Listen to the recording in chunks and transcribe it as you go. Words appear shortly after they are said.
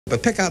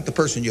But pick out the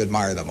person you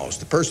admire the most,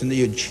 the person that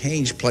you'd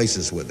change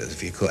places with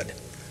if you could.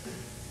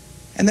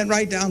 And then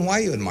write down why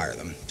you admire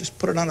them. Just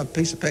put it on a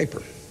piece of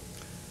paper.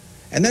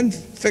 And then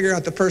figure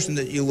out the person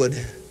that you would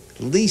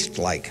least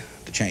like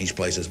to change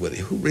places with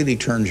you. Who really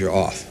turns you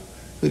off?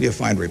 Who do you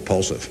find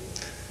repulsive?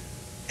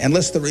 And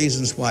list the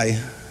reasons why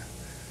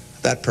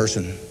that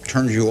person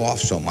turns you off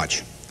so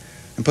much.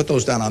 And put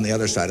those down on the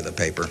other side of the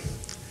paper.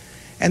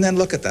 And then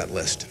look at that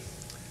list.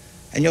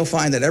 And you'll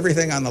find that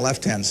everything on the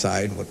left-hand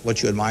side,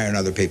 what you admire in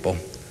other people,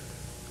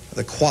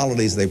 the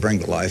qualities they bring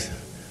to life,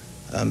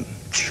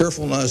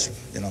 cheerfulness,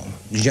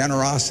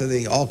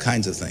 generosity, all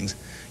kinds of things,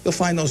 you'll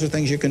find those are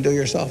things you can do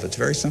yourself. It's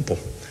very simple.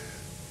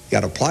 You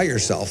got to apply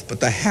yourself, but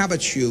the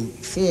habits you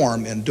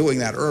form in doing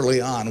that early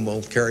on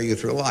will carry you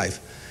through life.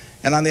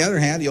 And on the other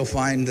hand, you'll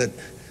find that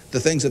the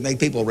things that make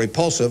people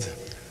repulsive,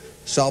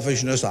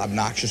 selfishness,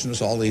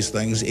 obnoxiousness, all these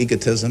things,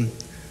 egotism,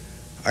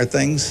 are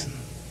things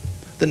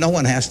that no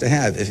one has to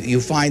have. If you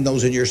find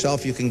those in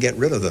yourself, you can get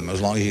rid of them as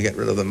long as you get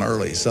rid of them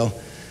early. So.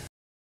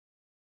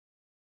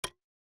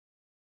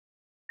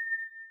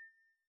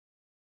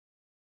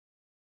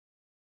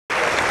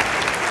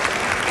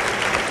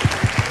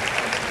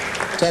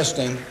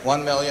 Testing,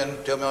 1 million,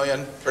 2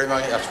 million, 3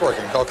 million, that's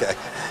working, okay.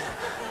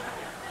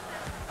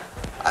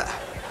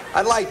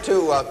 I'd like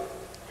to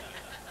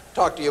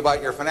talk to you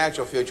about your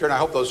financial future, and I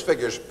hope those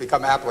figures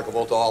become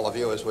applicable to all of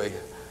you as we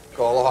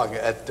go along.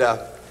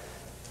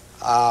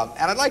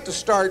 And I'd like to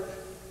start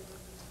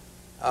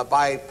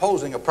by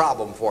posing a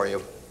problem for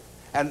you.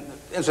 And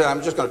incidentally,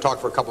 I'm just going to talk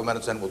for a couple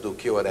minutes, and we'll do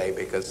Q&A,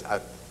 because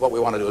what we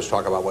want to do is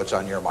talk about what's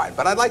on your mind.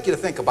 But I'd like you to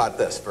think about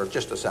this for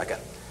just a second.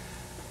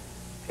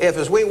 If,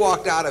 as we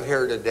walked out of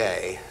here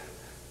today,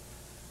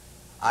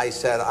 I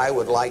said I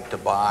would like to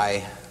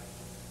buy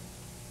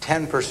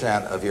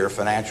 10% of your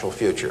financial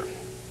future,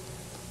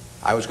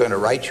 I was going to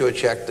write you a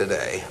check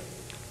today,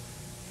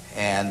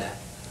 and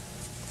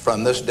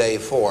from this day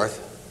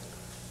forth,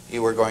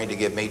 you were going to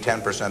give me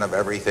 10% of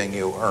everything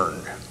you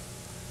earned.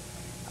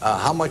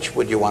 How much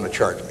would you want to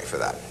charge me for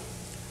that?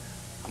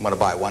 I'm going to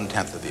buy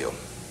 1/10 of you.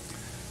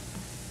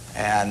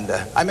 And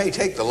I may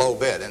take the low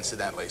bid,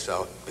 incidentally,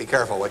 so be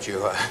careful what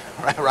you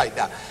write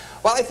down.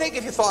 Well, I think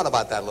if you thought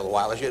about that a little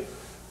while, you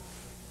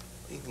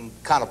can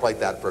contemplate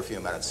that for a few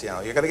minutes.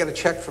 You're going to get a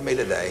check from me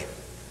today,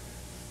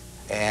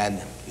 and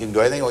you can do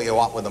anything you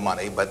want with the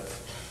money, but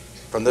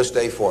from this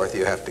day forth,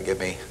 you have to give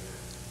me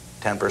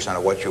 10%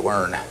 of what you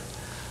earn.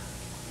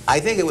 I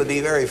think it would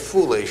be very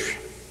foolish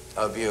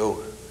of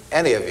you,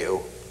 any of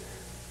you,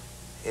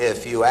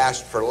 if you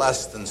asked for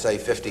less than, say,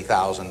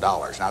 $50,000. Now,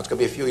 it's going to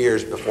be a few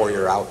years before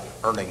you're out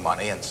earning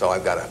money, and so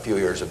I've got a few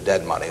years of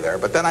dead money there.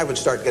 But then I would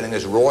start getting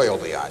this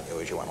royalty on you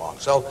as you went along.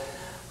 So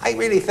I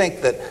really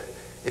think that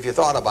if you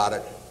thought about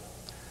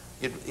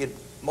it,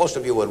 most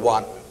of you would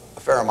want a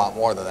fair amount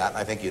more than that, and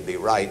I think you'd be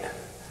right.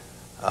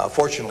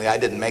 Fortunately, I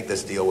didn't make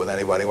this deal with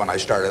anybody when I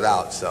started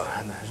out, so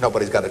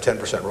nobody's got a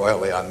 10%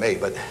 royalty on me.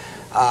 But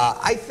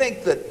I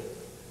think that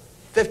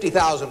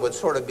 50,000 would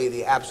sort of be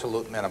the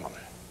absolute minimum.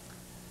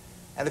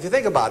 And if you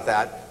think about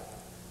that,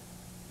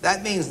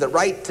 that means that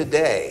right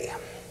today,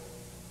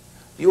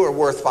 you are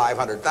worth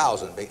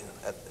 500,000,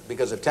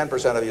 because if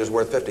 10% of you is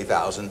worth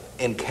 50,000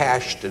 in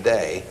cash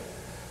today,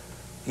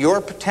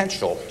 your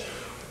potential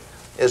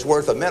is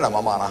worth a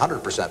minimum on a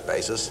 100%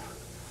 basis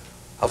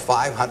of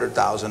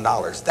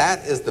 $500,000.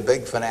 That is the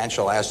big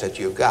financial asset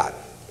you've got.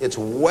 It's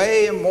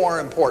way more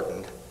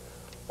important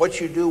what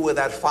you do with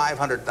that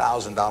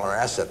 $500,000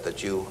 asset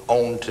that you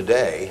own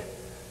today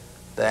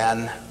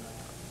than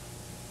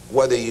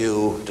whether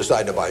you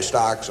decide to buy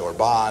stocks or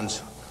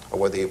bonds, or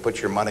whether you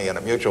put your money in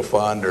a mutual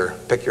fund or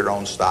pick your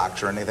own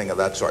stocks or anything of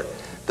that sort.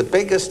 The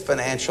biggest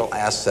financial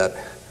asset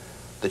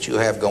that you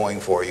have going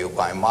for you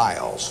by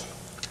miles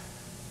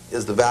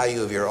is the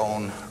value of your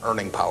own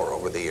earning power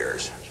over the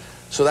years.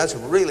 So that's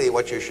really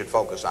what you should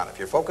focus on. If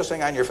you're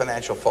focusing on your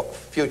financial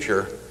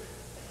future,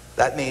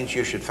 that means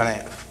you should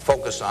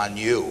focus on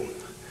you.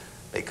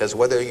 Because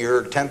whether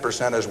your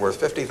 10% is worth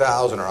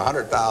 50,000 or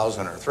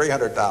 100,000 or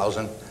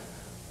 300,000,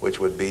 which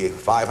would be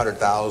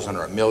 500,000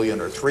 or 1 million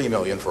or 3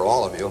 million for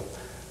all of you,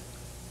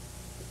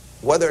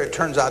 whether it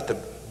turns out to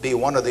be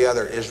one or the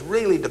other is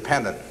really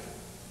dependent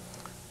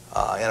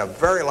in a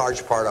very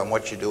large part on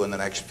what you do in the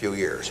next few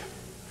years.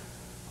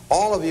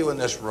 All of you in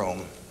this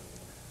room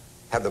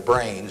have the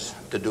brains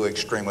to do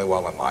extremely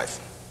well in life.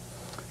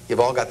 You've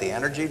all got the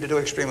energy to do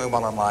extremely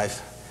well in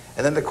life,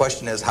 and then the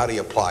question is, how do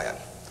you apply it?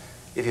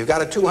 If you've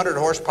got a 200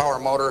 horsepower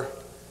motor,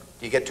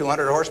 do you get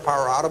 200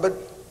 horsepower out of it?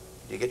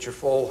 Do you get your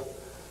full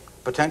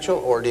potential,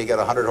 or do you get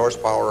 100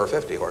 horsepower or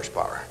 50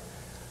 horsepower?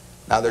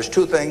 Now, there's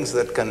two things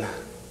that can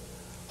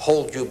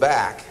hold you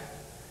back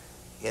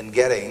in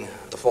getting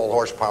the full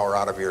horsepower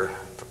out of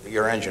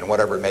your engine,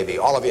 whatever it may be.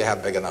 All of you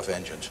have big enough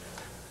engines.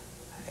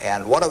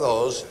 And one of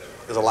those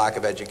is a lack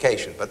of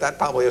education, but that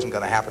probably isn't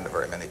going to happen to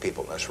very many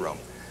people in this room.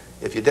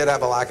 If you did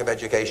have a lack of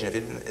education, if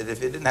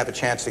you didn't have a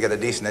chance to get a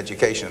decent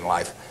education in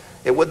life,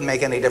 it wouldn't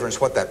make any difference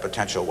what that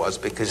potential was,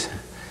 because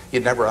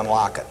you'd never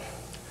unlock it.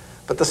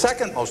 But the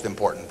second most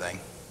important thing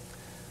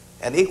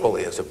and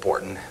equally as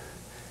important,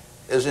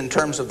 is in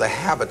terms of the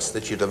habits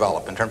that you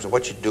develop, in terms of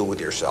what you do with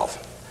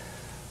yourself.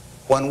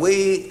 When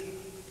we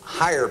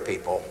hire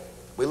people,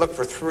 we look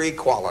for three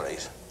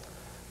qualities.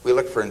 We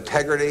look for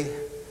integrity,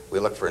 we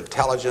look for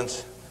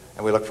intelligence,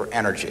 and we look for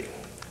energy.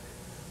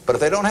 But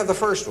if they don't have the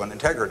first one,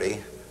 integrity,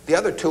 the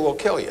other two will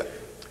kill you.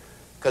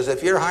 Because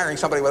if you're hiring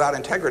somebody without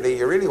integrity,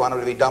 you really want them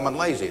to be dumb and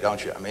lazy,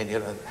 don't you? I mean,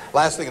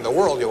 last thing in the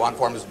world you want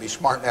for them is to be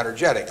smart and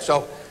energetic.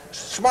 So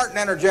smart and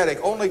energetic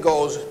only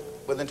goes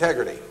with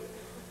integrity.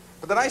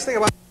 But the nice thing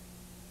about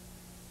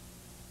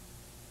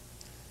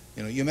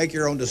you make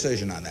your own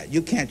decision on that.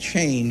 You can't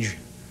change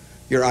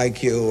your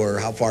IQ or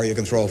how far you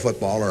can throw a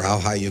football or how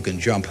high you can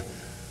jump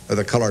or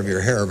the color of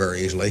your hair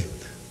very easily.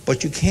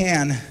 But you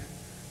can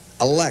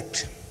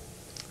elect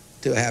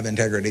to have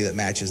integrity that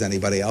matches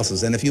anybody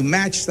else's. And if you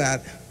match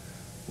that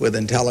with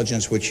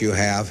intelligence, which you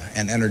have,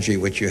 and energy,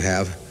 which you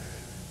have,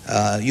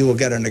 you will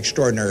get an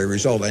extraordinary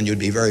result, and you'd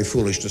be very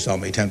foolish to sell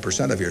me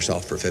 10% of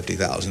yourself for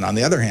 $50,000. On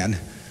the other hand,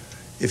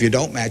 if you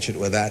don't match it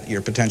with that,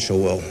 your potential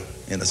will,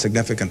 in a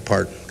significant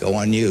part, go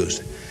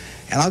unused.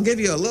 And I'll give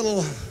you a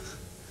little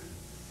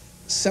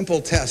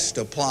simple test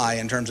to apply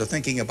in terms of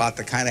thinking about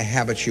the kind of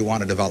habits you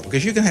want to develop,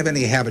 because you can have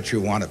any habits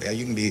you want to be.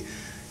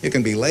 You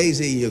can be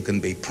lazy, you can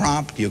be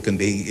prompt, you can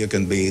be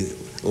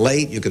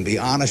late, you can be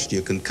honest,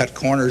 you can cut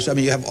corners. I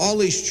mean, you have all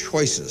these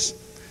choices.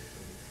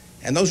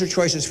 And those are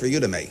choices for you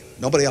to make.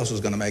 Nobody else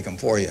is going to make them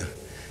for you.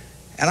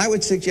 And I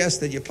would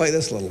suggest that you play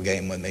this little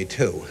game with me,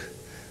 too.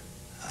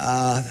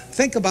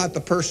 Think about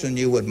the person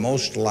you would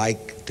most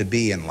like to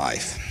be in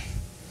life.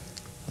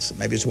 So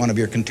maybe it's one of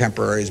your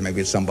contemporaries,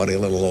 maybe it's somebody a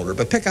little older,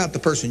 but pick out the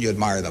person you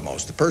admire the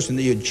most, the person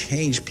that you'd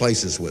change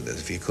places with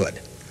if you could.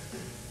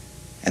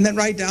 And then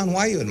write down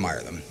why you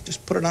admire them.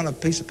 Just put it on a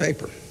piece of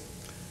paper.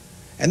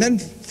 And then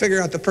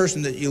figure out the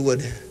person that you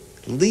would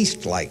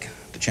least like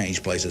to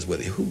change places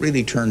with you. Who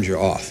really turns you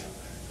off?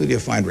 Who do you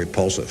find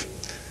repulsive?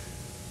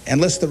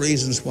 And list the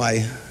reasons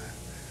why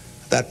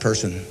that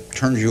person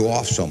turns you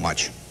off so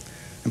much.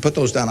 And put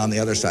those down on the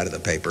other side of the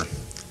paper.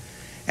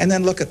 And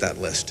then look at that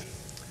list.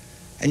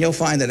 And you'll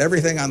find that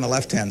everything on the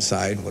left-hand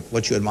side,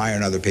 what you admire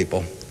in other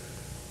people,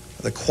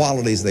 the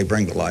qualities they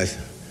bring to life,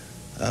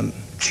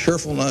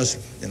 cheerfulness,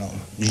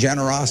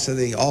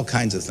 generosity, all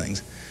kinds of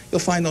things, you'll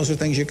find those are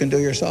things you can do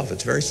yourself.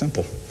 It's very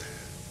simple.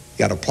 You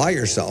got to apply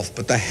yourself,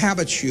 but the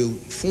habits you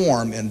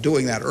form in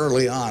doing that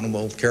early on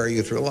will carry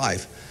you through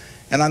life.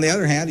 And on the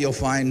other hand, you'll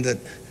find that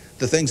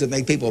the things that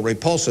make people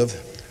repulsive,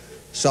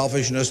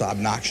 selfishness,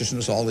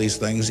 obnoxiousness, all these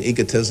things,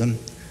 egotism,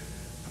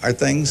 are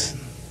things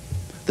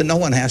that no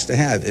one has to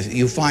have. If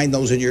you find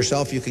those in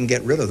yourself, you can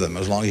get rid of them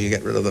as long as you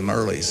get rid of them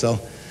early. So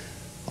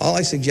all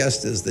I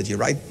suggest is that you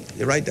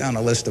write down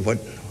a list of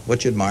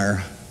what you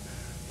admire,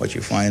 what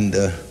you find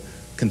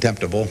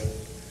contemptible,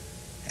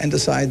 and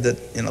decide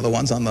that the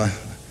ones on the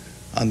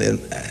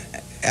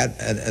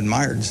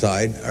admired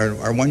side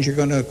are ones you're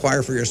going to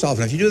acquire for yourself.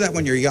 And if you do that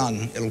when you're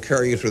young, it'll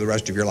carry you through the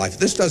rest of your life.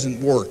 This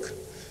doesn't work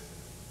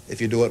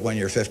if you do it when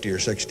you're 50 or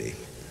 60.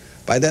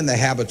 By then the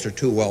habits are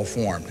too well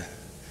formed.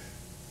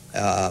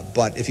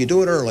 But if you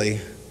do it early,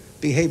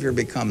 behavior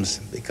becomes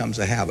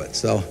a habit.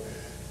 So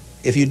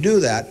if you do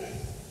that,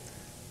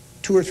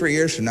 2 or 3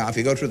 years from now, if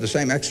you go through the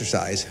same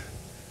exercise,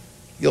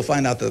 you'll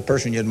find out that the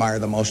person you admire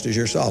the most is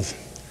yourself.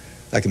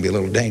 That can be a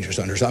little dangerous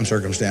under some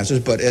circumstances,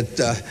 but it's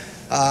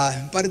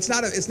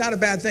not a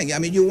bad thing. I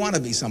mean, you want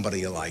to be somebody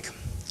you like,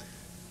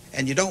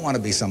 and you don't want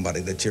to be somebody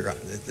that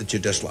you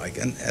dislike.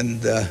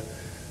 And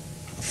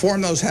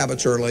form those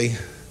habits early.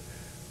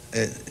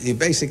 You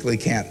basically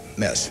can't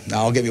miss. Now,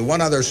 I'll give you one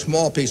other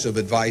small piece of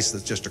advice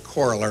that's just a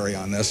corollary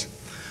on this,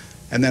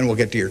 and then we'll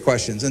get to your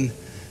questions. And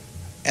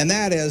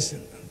that is,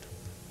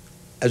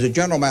 as a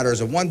general matter,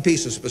 as a one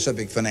piece of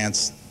specific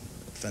financial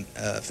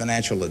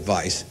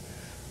advice,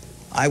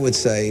 I would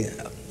say,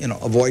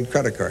 avoid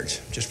credit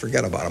cards. Just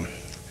forget about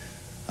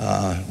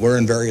them. We're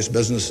in various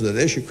businesses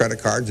that issue credit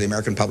cards. The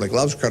American public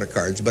loves credit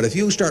cards. But if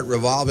you start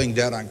revolving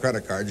debt on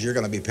credit cards, you're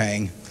going to be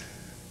paying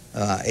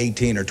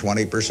 18 or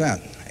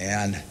 20%.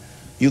 And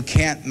you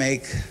can't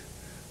make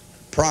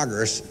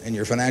progress in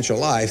your financial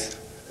life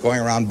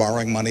going around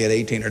borrowing money at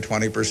 18 or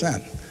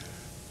 20%.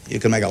 You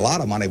can make a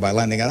lot of money by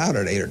lending it out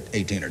at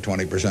 18 or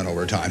 20%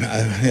 over time.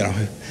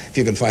 If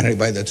you can find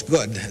anybody that's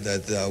good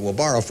that will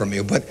borrow from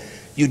you. But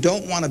you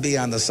don't want to be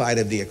on the side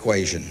of the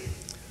equation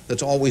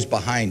that's always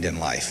behind in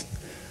life.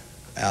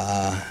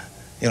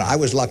 I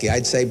was lucky.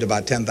 I'd saved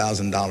about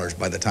 $10,000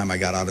 by the time I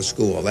got out of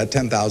school. That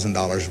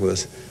 $10,000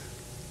 was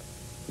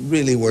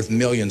really worth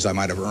millions I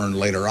might have earned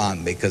later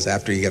on, because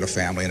after you get a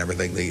family and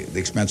everything, the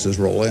expenses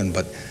roll in.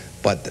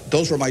 But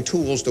those were my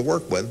tools to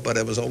work with, but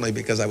it was only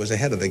because I was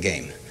ahead of the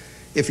game.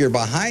 If you're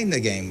behind the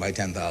game by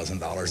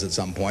 $10,000 at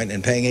some point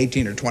and paying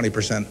 18 or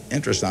 20%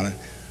 interest on it,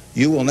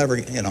 you will never,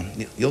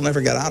 you'll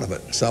never get out of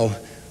it. So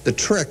the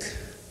trick,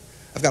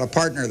 I've got a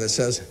partner that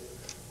says,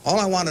 all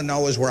I want to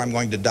know is where I'm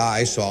going to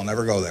die, so I'll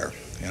never go there.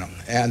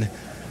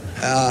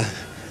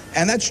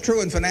 And that's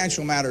true in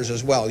financial matters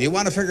as well. You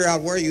want to figure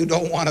out where you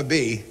don't want to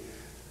be,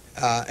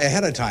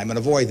 ahead of time and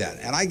avoid that.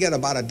 And I get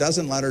about a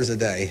dozen letters a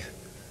day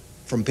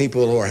from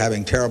people who are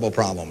having terrible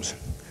problems.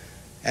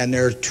 And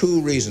there are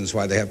two reasons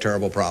why they have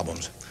terrible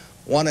problems.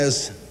 One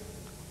is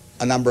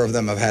a number of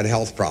them have had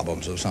health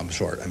problems of some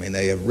sort. I mean,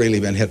 they have really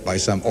been hit by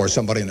some, or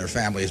somebody in their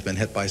family has been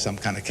hit by some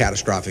kind of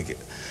catastrophic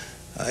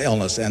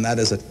illness. And that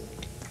is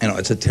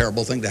it's a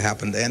terrible thing to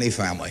happen to any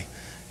family.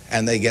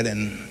 And they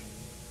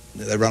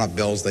run up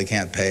bills they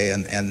can't pay.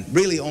 And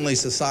really only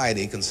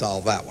society can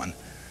solve that one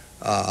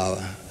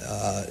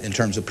in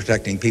terms of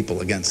protecting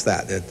people against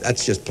that.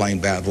 That's just plain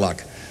bad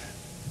luck.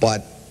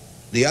 But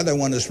the other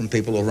one is from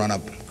people who run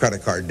up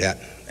credit card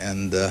debt,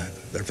 and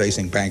they're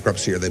facing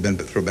bankruptcy, or they've been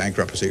through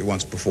bankruptcy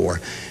once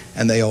before,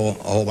 and they owe a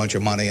whole bunch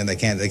of money, and they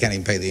can't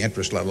even pay the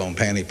interest, let alone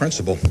pay any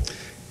principal.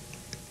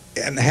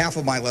 And half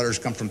of my letters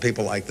come from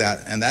people like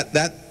that, and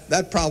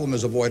that problem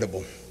is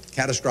avoidable.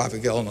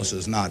 Catastrophic illness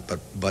is not,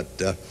 but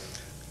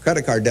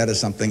credit card debt is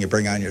something you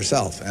bring on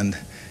yourself, and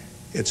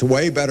it's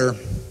way better,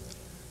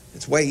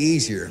 it's way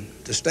easier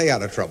to stay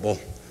out of trouble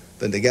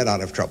than to get out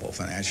of trouble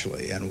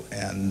financially.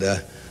 And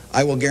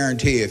I will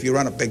guarantee you, if you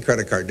run up big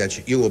credit card debts,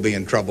 you will be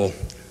in trouble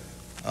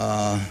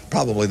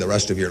probably the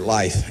rest of your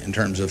life in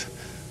terms of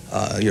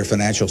your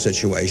financial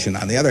situation.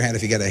 On the other hand,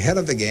 if you get ahead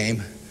of the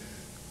game,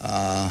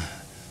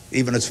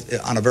 even it's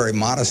on a very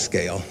modest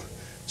scale,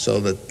 so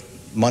that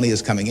money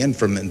is coming in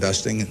from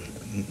investing,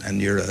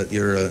 and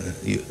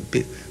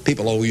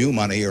people owe you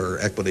money, or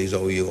equities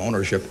owe you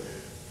ownership,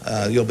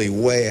 you'll be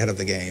way ahead of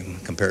the game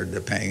compared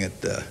to paying it,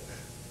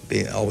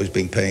 always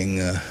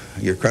paying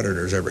your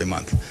creditors every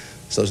month.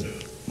 So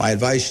my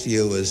advice to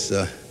you is,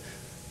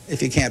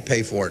 if you can't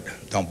pay for it,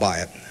 don't buy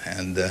it,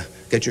 and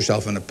get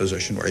yourself in a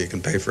position where you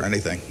can pay for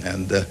anything.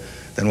 And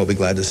then we'll be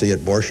glad to see you at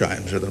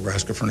Borsheim's or the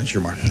Nebraska Furniture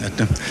Mart.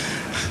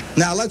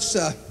 Now let's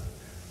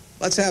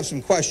have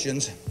some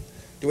questions.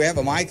 Do we have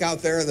a mic out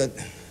there that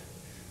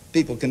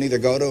people can either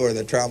go to or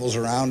that travels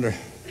around?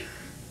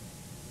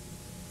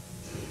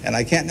 And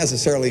I can't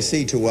necessarily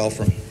see too well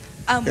from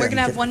we're going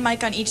to have one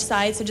mic on each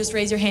side, so just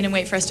raise your hand and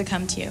wait for us to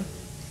come to you.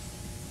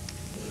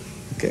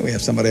 Okay, we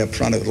have somebody up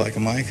front who would like a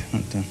mic.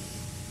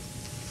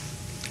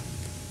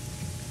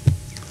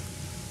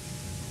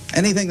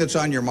 Anything that's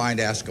on your mind,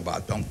 ask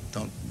about.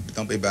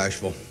 Don't be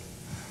bashful.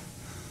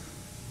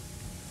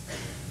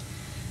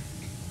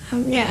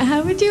 Yeah,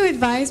 how would you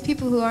advise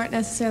people who aren't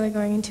necessarily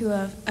going into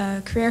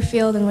a career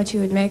field in which you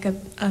would make a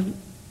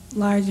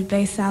large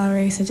base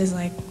salary, such as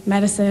like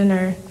medicine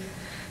or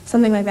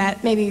something like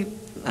that, maybe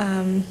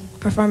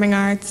performing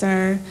arts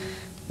or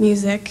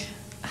music?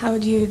 How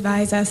would you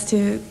advise us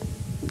to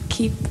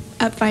keep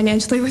up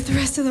financially with the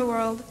rest of the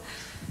world?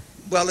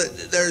 Well,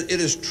 it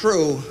is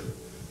true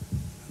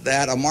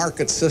that a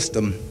market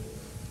system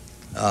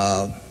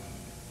does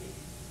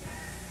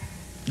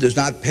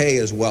not pay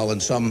as well in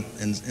some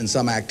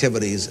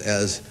activities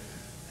as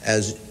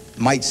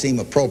might seem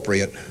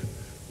appropriate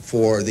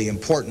for the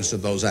importance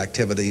of those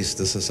activities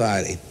to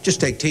society.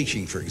 Just take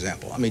teaching, for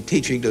example. I mean,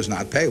 teaching does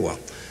not pay well.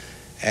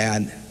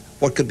 And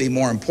what could be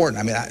more important?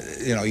 I mean,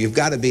 you've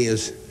got to be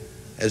as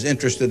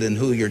interested in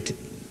who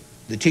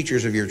the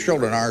teachers of your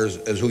children are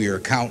as who your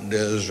accountant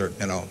is, or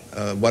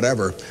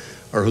whatever,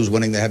 or who's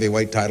winning the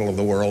heavyweight title of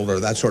the world, or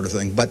that sort of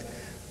thing. But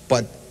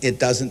it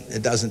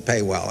doesn't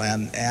pay well,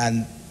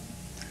 and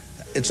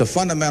it's a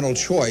fundamental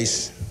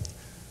choice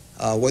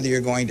whether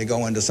you're going to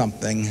go into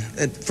something.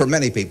 For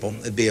many people,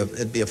 it'd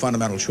be a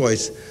fundamental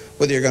choice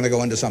whether you're going to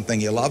go into something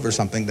you love or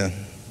something to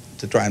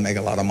try and make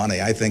a lot of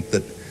money. I think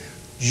that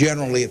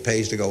generally it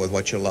pays to go with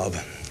what you love.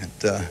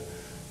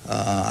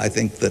 I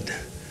think that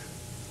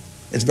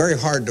it's very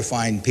hard to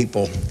find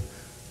people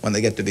when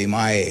they get to be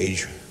my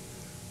age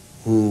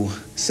who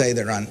say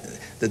that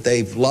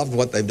they've loved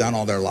what they've done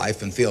all their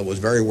life and feel it was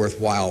very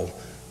worthwhile,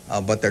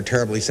 but they're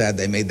terribly sad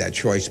they made that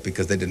choice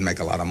because they didn't make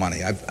a lot of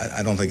money.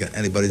 I don't think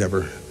anybody's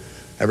ever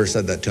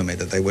said that to me,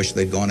 that they wish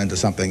they'd gone into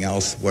something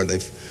else where they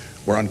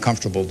were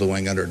uncomfortable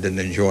doing it or didn't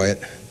enjoy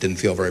it, didn't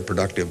feel very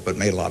productive, but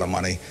made a lot of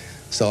money.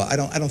 So I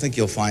don't think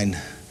you'll find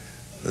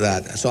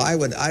that. So I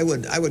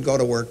would go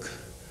to work.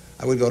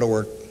 I would go to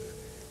work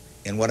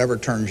in whatever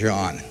turns you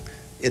on.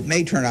 It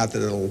may turn out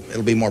that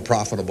it'll be more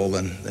profitable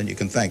than you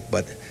can think,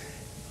 but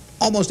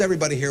almost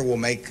everybody here will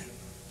make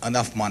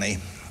enough money,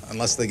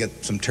 unless they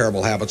get some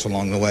terrible habits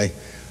along the way,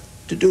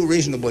 to do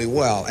reasonably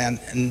well.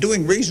 And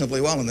doing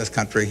reasonably well in this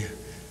country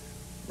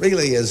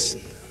really is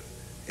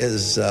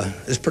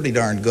pretty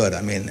darn good.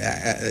 I mean,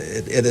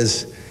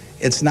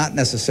 it's not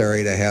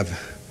necessary to have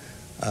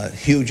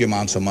huge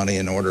amounts of money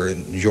in order to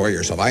enjoy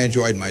yourself. I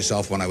enjoyed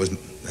myself when I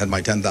had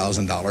my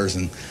 $10,000,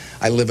 and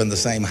I live in the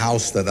same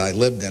house that I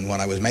lived in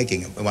when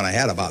I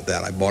had about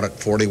that. I bought it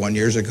 41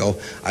 years ago.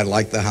 I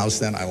liked the house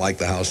then. I like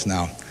the house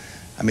now.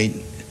 I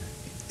mean,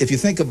 if you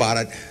think about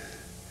it,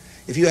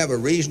 if you have a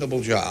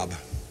reasonable job,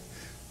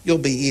 you'll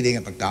be eating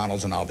at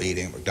McDonald's and I'll be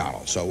eating at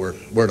McDonald's. So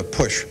we're to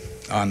push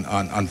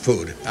on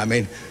food. I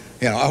mean,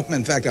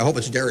 in fact, I hope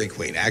it's Dairy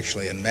Queen,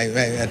 actually, and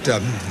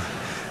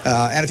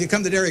and if you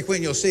come to Dairy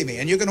Queen, you'll see me.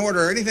 And you can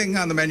order anything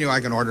on the menu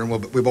I can order,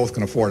 and we both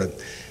can afford it.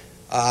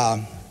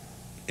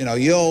 you know,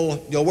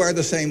 you'll wear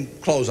the same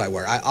clothes I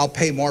wear. I'll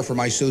pay more for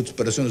my suits,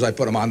 but as soon as I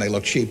put them on, they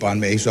look cheap on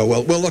me. So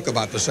we'll look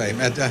about the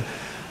same. And,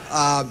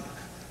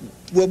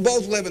 we'll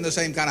both live in the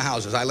same kind of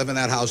houses. I live in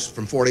that house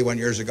from 41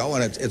 years ago,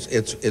 and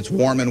it's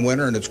warm in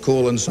winter, and it's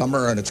cool in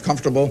summer, and it's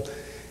comfortable.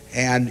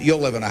 And you'll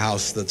live in a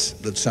house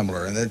that's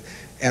similar.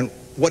 And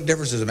what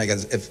difference does it make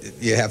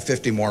if you have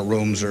 50 more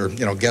rooms or,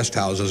 you know, guest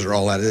houses or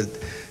all that?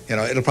 You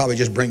know, it'll probably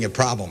just bring you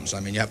problems. I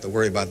mean, you have to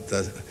worry about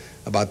the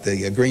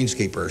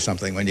greenskeeper or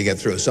something when you get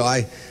through. So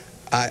I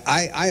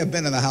have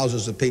been in the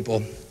houses of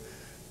people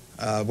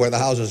where the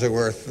houses are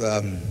worth,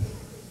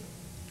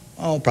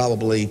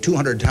 probably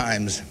 200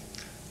 times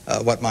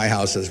what my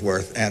house is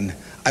worth, and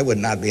I would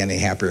not be any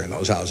happier in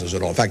those houses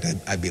at all. In fact,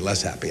 I'd be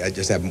less happy. I'd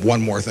just have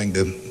one more thing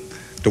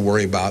to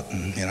worry about,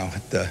 and, you know,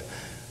 the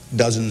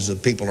dozens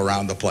of people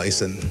around the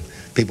place, and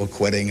people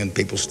quitting, and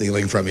people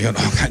stealing from you, and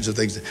all kinds of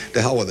things.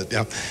 To hell with it, you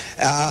know.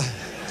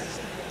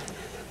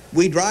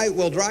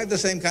 We'll drive the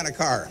same kind of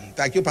car. In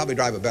fact, you'll probably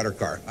drive a better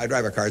car. I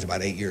drive a car that's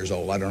about 8 years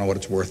old. I don't know what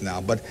it's worth now,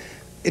 but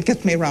it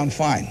gets me around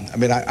fine. I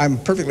mean, I'm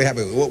perfectly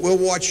happy. We'll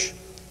watch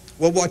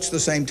the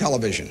same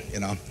television, you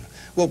know.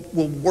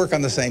 We'll work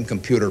on the same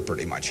computer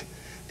pretty much.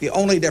 The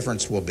only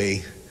difference will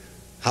be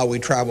how we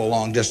travel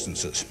long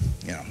distances.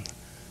 You know,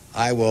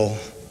 I will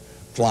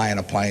fly in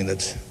a plane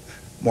that's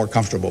more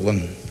comfortable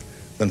than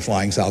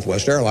flying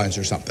Southwest Airlines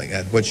or something,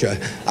 which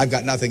I've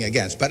got nothing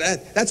against. But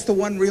that's the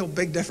one real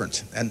big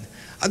difference. And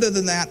other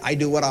than that, I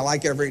do what I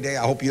like every day.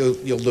 I hope you'll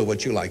do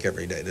what you like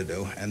every day to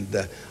do. And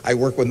I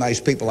work with nice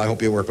people. I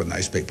hope you work with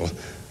nice people.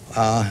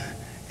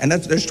 And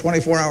there's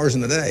 24 hours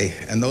in the day,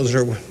 and those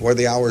are where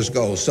the hours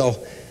go. So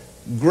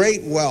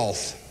great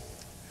wealth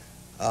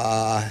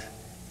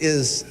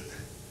is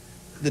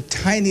the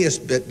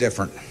tiniest bit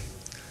different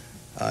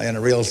in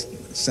a real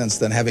sense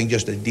than having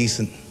just a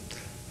decent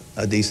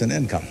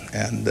income.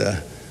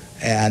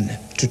 And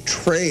to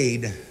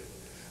trade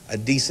a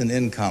decent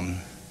income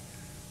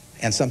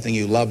and something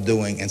you love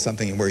doing and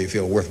something where you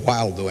feel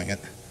worthwhile doing it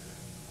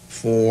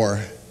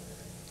for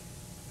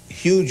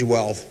huge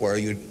wealth where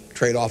you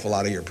trade off a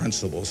lot of your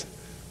principles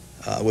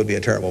would be a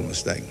terrible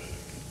mistake.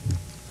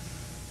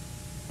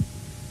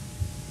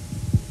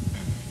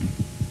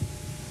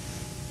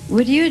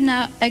 Would you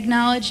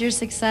acknowledge your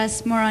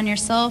success more on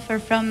yourself or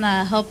from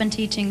the help and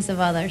teachings of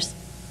others?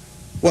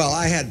 Well,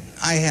 I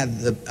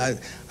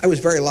was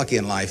very lucky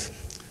in life.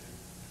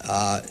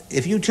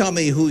 If you tell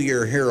me who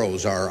your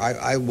heroes are,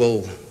 I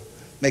will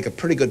make a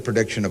pretty good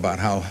prediction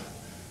about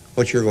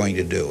what you're going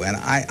to do. And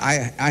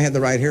I had the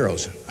right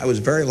heroes. I was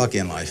very lucky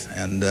in life,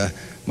 and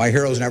my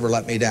heroes never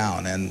let me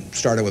down. And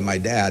started with my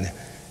dad,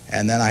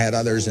 and then I had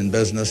others in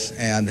business,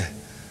 and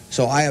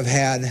so I have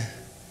had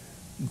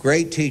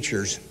great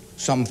teachers.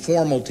 Some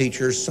formal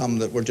teachers, some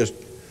that were just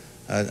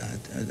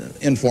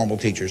informal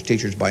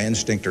teachers by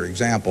instinct or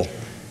example.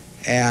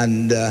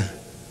 And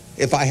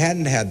if I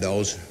hadn't had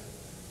those,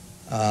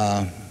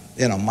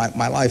 you know,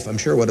 my life, I'm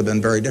sure, would have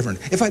been very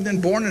different. If I'd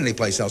been born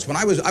anyplace else. When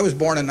I was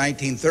born in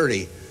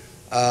 1930,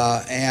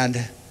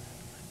 and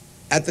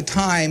at the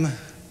time,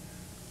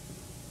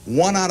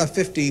 1 out of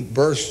 50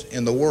 births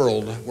in the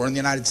world were in the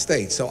United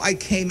States. So I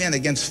came in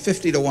against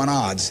 50 to 1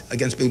 odds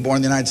against being born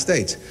in the United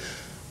States.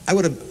 I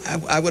would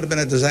have been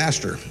a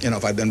disaster, you know,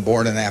 if I'd been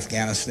born in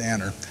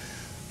Afghanistan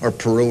or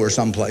Peru or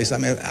someplace. I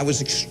mean, I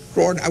was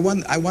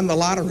extraordinary. I won the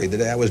lottery the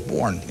day I was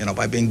born, you know,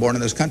 by being born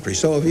in this country.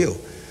 So have you.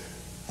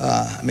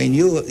 I mean,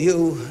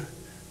 the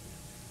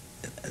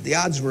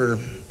odds were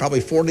probably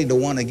 40 to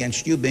 1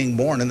 against you being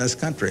born in this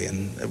country,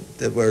 and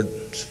that were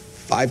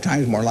 5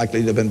 times more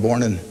likely to have been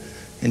born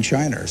in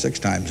China, or 6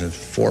 times, and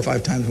 4 or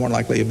 5 times more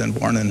likely to have been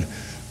born in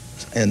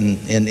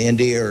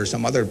India or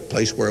some other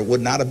place where it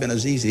would not have been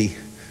as easy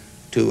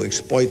to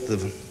exploit the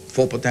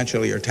full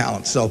potential of your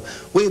talent. So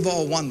we've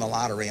all won the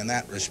lottery in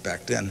that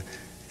respect, and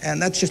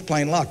that's just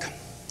plain luck.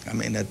 I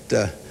mean,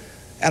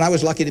 and I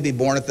was lucky to be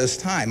born at this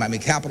time. I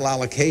mean, capital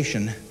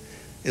allocation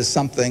is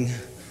something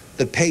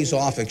that pays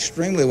off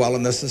extremely well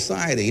in this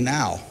society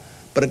now,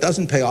 but it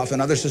doesn't pay off in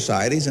other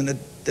societies, and it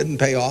didn't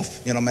pay off,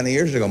 you know, many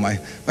years ago. My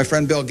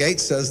friend Bill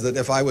Gates says that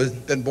if I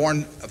been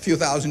born a few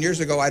thousand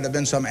years ago, I'd have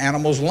been some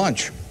animal's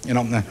lunch. You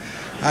know,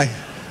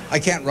 I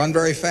can't run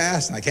very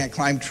fast, and I can't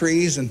climb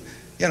trees, and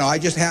you know, I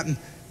just happen.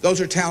 Those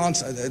are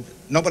talents.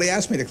 Nobody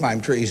asked me to climb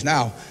trees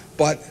now,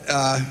 but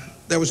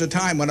there was a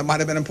time when it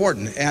might have been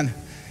important. And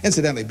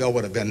incidentally, Bill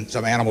would have been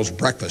some animal's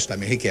breakfast. I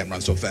mean, he can't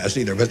run so fast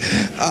either. But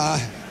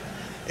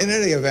in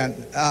any event,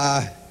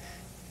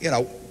 you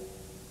know,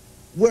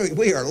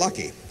 we are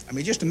lucky. I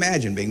mean, just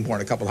imagine being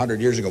born a couple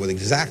hundred years ago with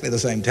exactly the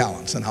same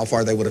talents and how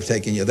far they would have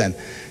taken you then.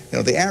 You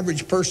know, the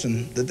average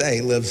person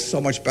today lives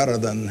so much better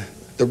than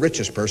the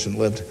richest person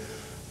lived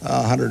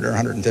 100 or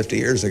 150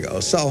 years ago.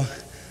 So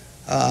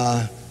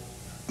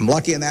I'm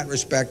lucky in that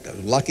respect. I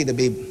was lucky to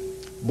be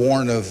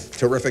born of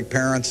terrific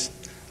parents.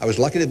 I was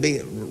lucky to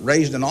be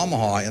raised in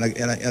Omaha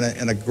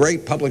in a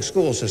great public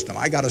school system.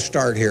 I got a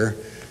start here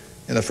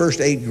in the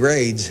first 8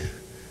 grades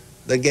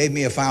that gave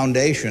me a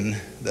foundation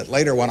that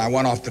later, when I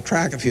went off the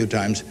track a few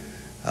times,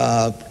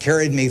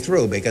 carried me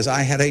through, because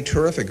I had a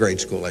terrific grade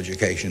school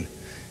education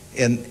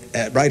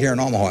right here in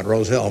Omaha at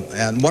Rose Hill.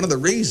 And one of the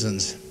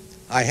reasons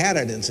I had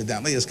it,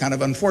 incidentally, is kind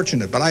of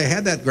unfortunate, but I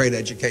had that great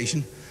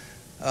education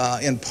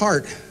in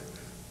part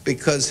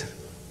because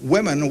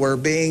women were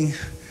being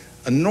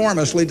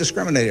enormously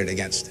discriminated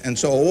against. And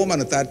so a woman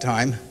at that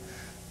time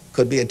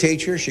could be a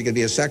teacher, she could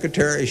be a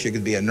secretary, she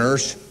could be a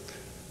nurse,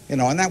 you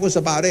know, and that was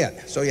about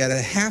it. So you had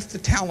half the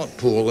talent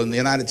pool in the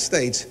United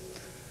States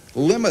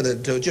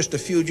limited to just a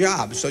few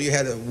jobs. So you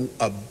had an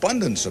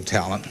abundance of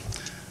talent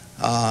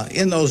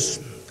in those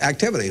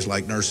activities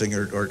like nursing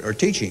or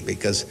teaching,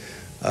 because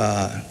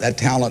that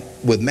talent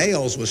with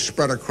males was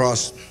spread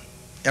across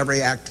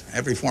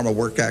every form of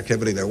work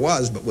activity there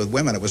was, but with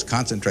women it was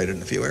concentrated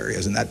in a few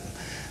areas, and that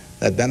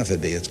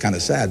benefited me. It's kind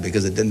of sad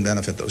because it didn't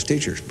benefit those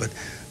teachers,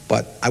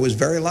 but I was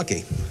very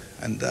lucky,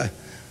 and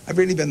I've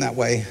really been that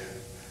way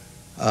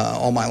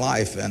all my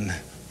life. And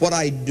what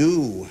I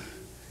do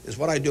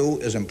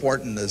is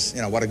important as,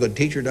 you know, what a good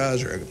teacher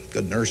does or a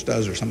good nurse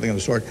does or something of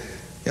the sort.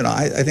 You know,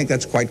 I think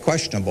that's quite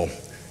questionable.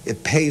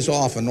 It pays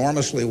off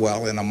enormously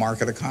well in a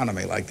market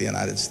economy like the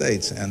United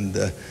States, and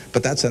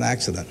but that's an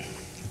accident.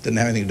 It didn't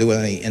have anything to do with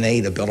any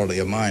innate ability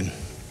of mine.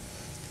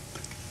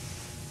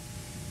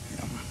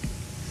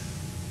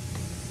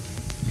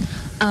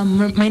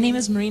 My name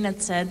is Marina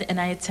Tsed, and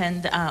I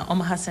attend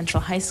Omaha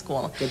Central High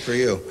School. Good for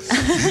you.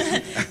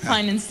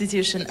 Fine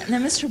institution. Now,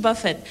 Mr.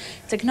 Buffett,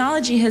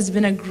 technology has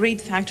been a great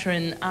factor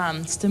in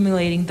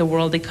stimulating the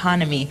world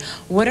economy.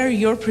 What are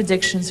your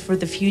predictions for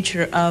the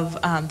future of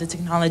the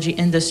technology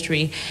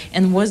industry,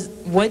 and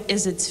what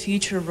is its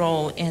future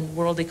role in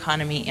world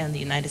economy and the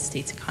United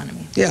States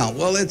economy? Yeah,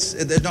 well,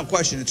 there's no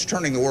question it's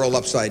turning the world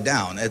upside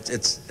down.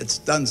 It's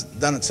done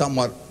it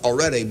somewhat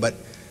already, but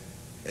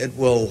it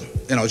will,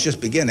 you know, it's just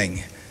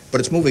beginning,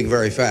 but it's moving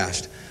very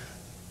fast.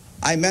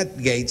 I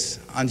met Gates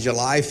on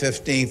July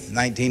 15th,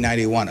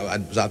 1991. I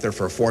was out there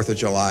for a 4th of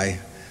July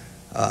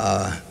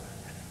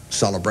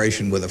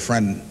celebration with a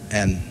friend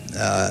and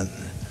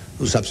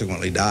who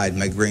subsequently died,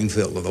 Meg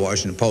Greenfield of the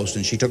Washington Post,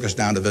 and she took us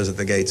down to visit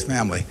the Gates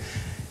family.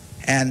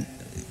 And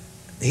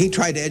he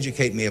tried to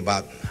educate me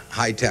about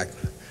high tech,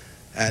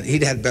 and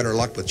he'd had better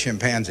luck with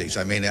chimpanzees.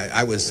 I mean,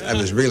 I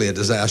was really a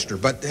disaster,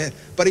 but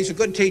he's a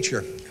good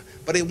teacher.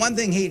 But one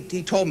thing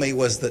he told me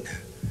was that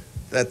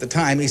at the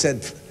time, he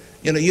said,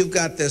 you know, you've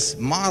got this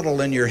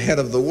model in your head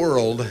of the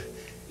world,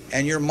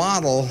 and your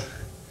model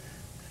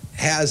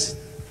has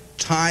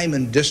time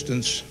and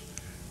distance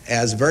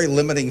as very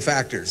limiting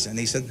factors. And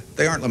he said,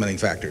 they aren't limiting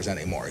factors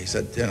anymore. He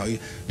said, you know,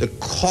 the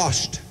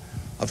cost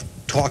of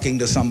talking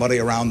to somebody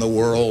around the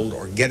world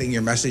or getting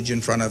your message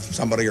in front of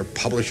somebody or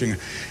publishing,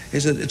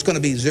 he said, it's going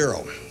to be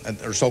zero,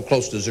 or so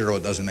close to zero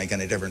it doesn't make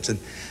any difference. And,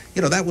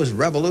 you know, that was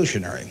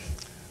revolutionary.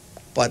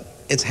 But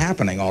it's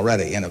happening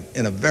already in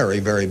a very,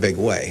 very big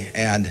way,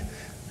 and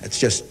it's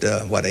just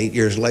what, 8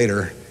 years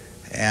later,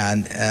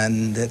 and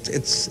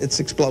it's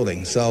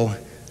exploding. So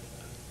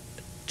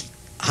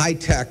high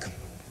tech,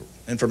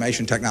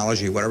 information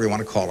technology, whatever you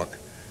want to call it,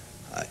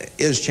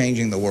 is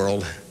changing the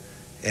world,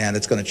 and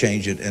it's going to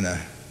change it in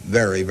a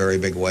very, very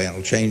big way. And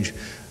it'll change.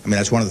 I mean,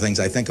 that's one of the things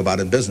I think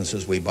about in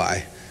businesses we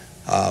buy.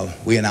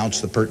 We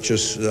announced the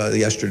purchase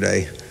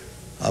yesterday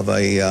of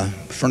a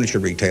furniture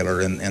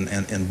retailer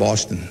in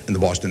Boston, in the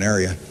Boston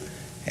area.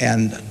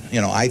 And, you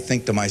know, I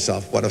think to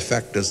myself, what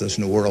effect does this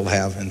new world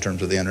have in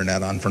terms of the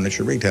internet on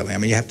furniture retailing? I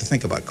mean, you have to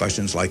think about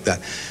questions like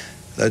that.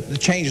 The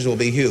changes will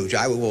be huge.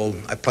 I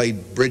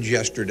played bridge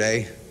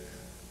yesterday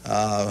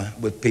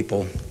with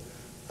people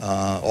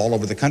all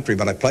over the country,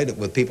 but I played it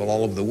with people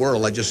all over the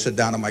world. I just sit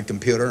down on my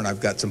computer, and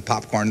I've got some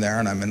popcorn there,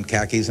 and I'm in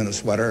khakis and a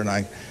sweater, and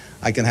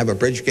I can have a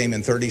bridge game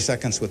in 30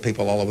 seconds with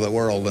people all over the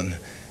world, and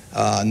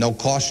no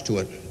cost to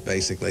it,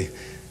 basically.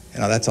 You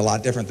know, that's a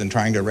lot different than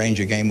trying to arrange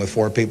a game with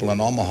 4 people in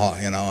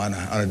Omaha, you know, on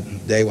a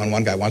day when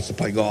one guy wants to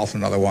play golf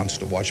and another wants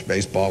to watch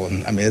baseball.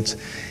 And I mean,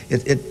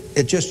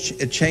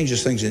 it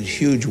changes things in a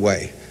huge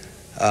way.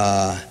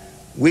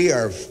 We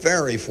are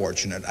very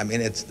fortunate. I mean,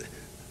 it's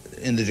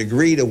in the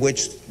degree to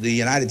which the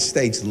United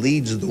States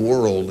leads the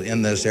world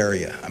in this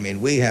area. I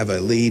mean, we have a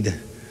lead.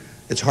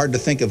 It's hard to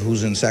think of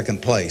who's in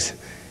second place.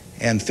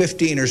 And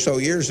 15 or so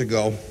years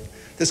ago,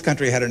 this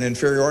country had an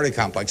inferiority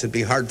complex. It'd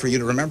be hard for you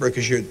to remember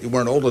because you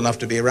weren't old enough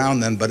to be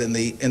around then, but in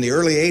the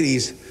early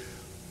 80s,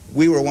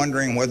 we were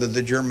wondering whether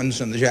the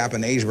Germans and the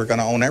Japanese were going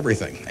to own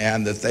everything,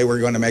 and that they were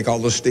going to make all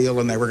the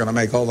steel, and they were going to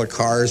make all the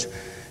cars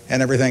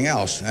and everything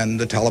else, and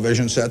the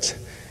television sets,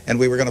 and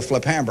we were going to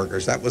flip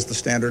hamburgers. That was the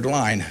standard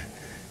line.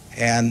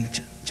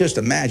 And just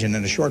imagine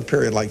in a short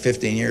period like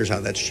 15 years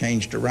how that's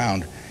changed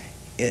around.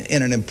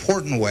 In an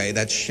important way,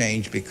 that's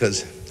changed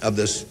because of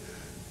this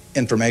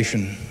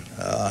information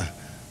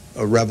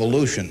a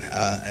revolution,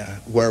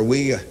 where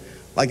we,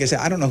 like I said,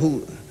 I don't know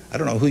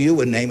who you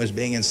would name as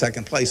being in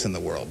second place in the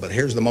world, but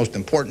here's the most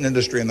important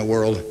industry in the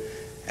world,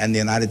 and the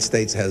United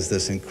States has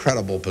this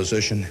incredible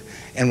position,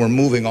 and we're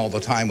moving all the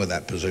time with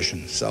that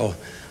position. So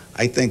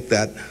I think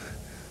that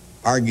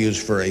argues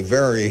for a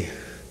very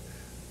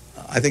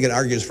I think it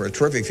argues for a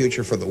terrific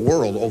future for the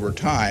world over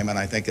time, and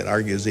I think it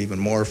argues even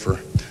more for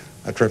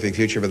a terrific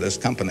future for this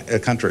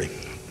country.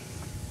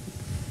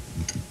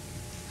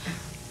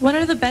 What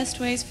are the best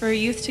ways for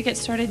youth to get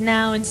started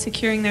now in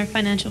securing their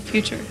financial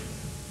future?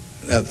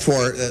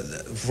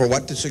 For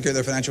what to secure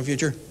their financial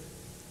future?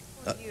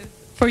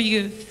 For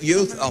youth.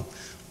 Youth? Oh,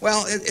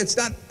 well, it's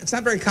not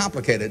very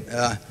complicated.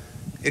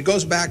 It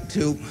goes back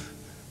to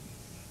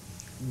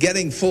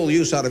getting full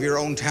use out of your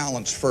own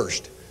talents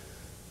first.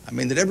 I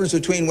mean, the difference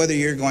between whether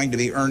you're going to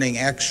be earning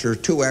X or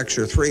 2X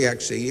or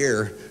 3X a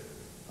year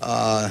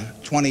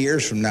 20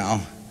 years from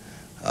now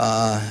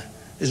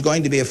is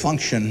going to be a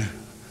function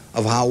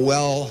of how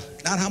well,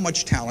 not how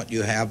much talent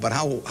you have, but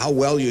how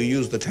well you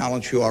use the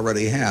talents you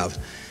already have.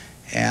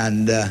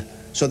 And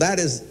so that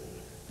is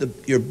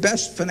your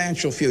best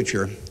financial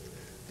future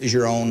is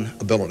your own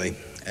ability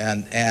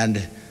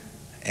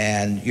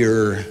and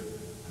your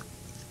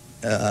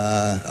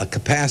a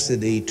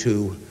capacity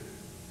to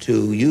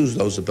use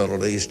those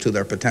abilities to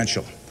their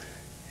potential.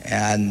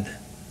 And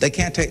that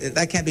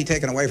can't be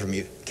taken away from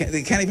you.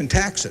 They can't even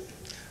tax it.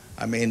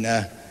 I mean,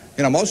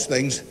 you know, most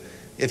things,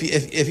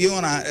 if you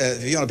own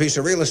a piece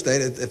of real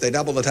estate, if they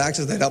double the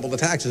taxes, they double the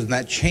taxes, and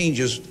that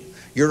changes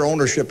your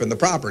ownership in the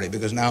property,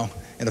 because now,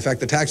 in effect,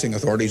 the taxing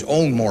authorities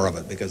own more of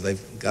it because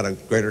they've got a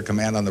greater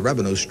command on the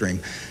revenue stream.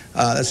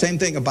 The same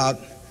thing about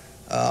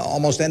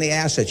almost any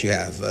asset you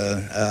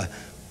have,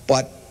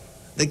 but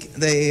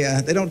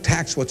they don't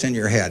tax what's in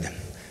your head,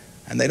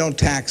 and they don't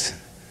tax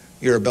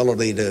your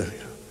ability to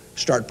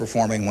start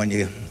performing when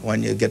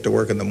you get to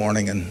work in the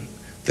morning and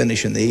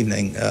finish in the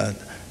evening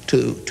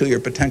to your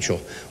potential.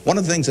 One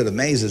of the things that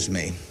amazes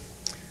me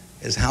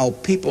is how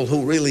people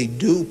who really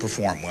do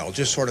perform well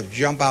just sort of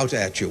jump out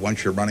at you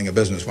once you're running a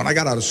business. When I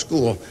got out of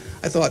school,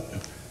 I thought,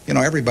 you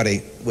know,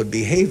 everybody would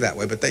behave that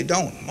way, but they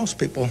don't. Most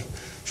people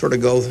sort of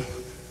go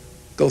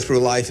through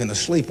life in a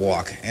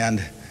sleepwalk,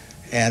 and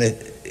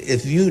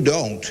if you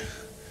don't,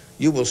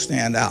 you will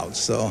stand out.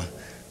 So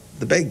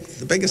the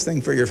biggest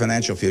thing for your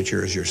financial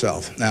future is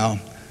yourself. Now,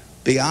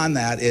 beyond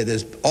that, it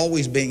is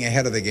always being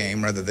ahead of the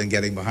game rather than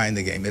getting behind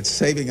the game. It's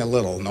saving a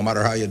little, no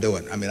matter how you do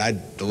it. I mean, I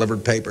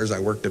delivered papers, I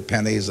worked at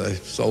Penny's, I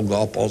sold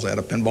golf balls, I had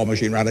a pinball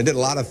machine around. I did a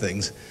lot of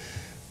things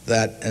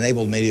that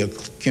enabled me to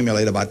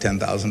accumulate about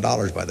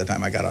 $10,000 by the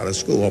time I got out of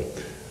school.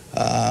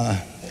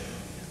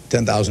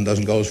 10,000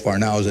 doesn't go as far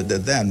now as it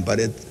did then, but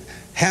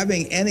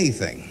having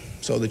anything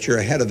so that you're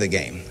ahead of the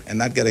game and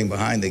not getting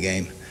behind the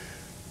game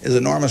is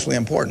enormously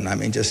important. I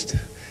mean, just,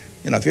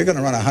 you know, if you're going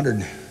to run a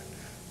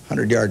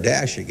 100-yard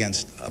dash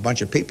against a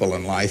bunch of people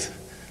in life,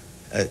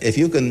 if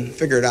you can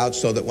figure it out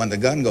so that when the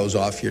gun goes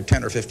off, you're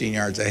 10 or 15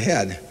 yards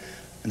ahead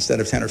instead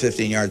of 10 or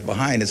 15 yards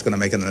behind, it's going to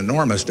make an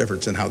enormous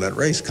difference in how that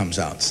race comes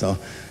out. So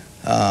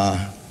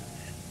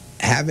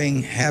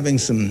having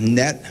some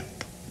net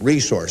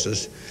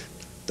resources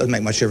doesn't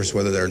make much difference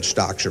whether they're in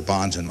stocks or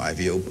bonds, in my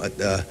view,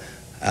 but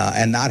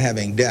and not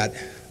having debt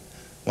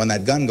when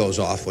that gun goes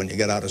off when you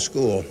get out of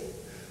school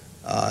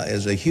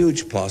is a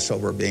huge plus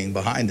over being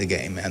behind the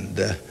game. And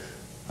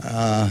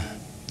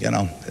you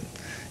know,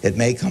 it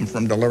may come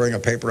from delivering a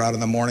paper out in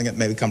the morning, it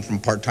may come from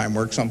part-time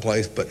work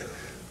someplace, but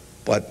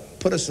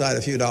put aside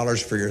a few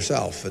dollars for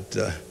yourself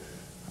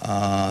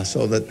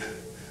so that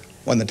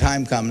when the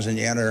time comes and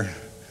you enter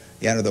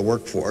the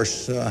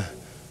workforce,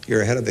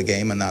 you're ahead of the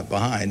game and not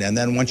behind. And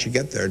then once you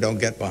get there, don't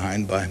get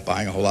behind by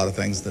buying a whole lot of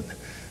things that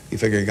you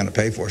figure you're going to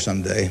pay for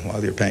someday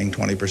while you're paying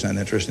 20%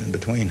 interest in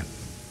between.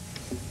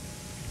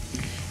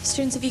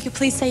 Students, if you could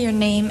please say your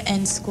name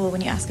and school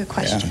when you ask a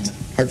question. Yeah,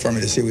 it's hard for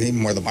me to see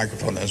even where the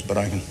microphone is, but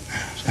I can.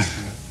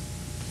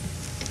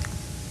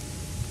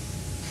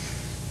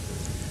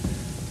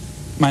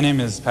 My name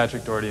is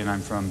Patrick Doherty, and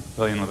I'm from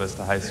William La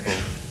Vista High School.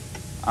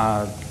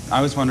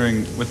 I was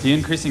wondering, with the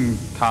increasing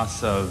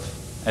costs of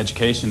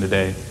education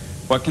today,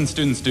 what can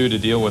students do to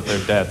deal with their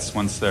debts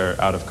once they're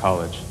out of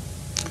college?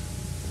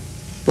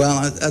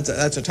 Well,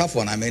 that's a tough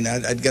one. I mean,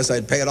 I guess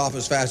I'd pay it off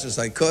as fast as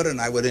I could, and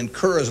I would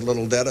incur as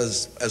little debt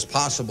as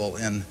possible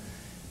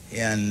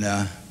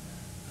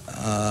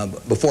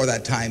before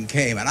that time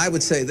came. And I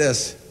would say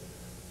this,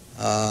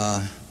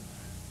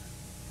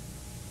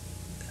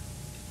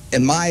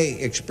 in my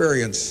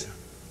experience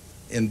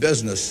in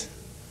business,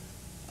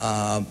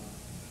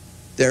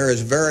 there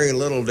is very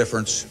little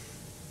difference,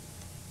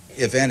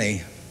 if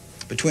any,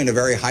 between a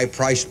very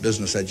high-priced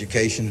business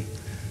education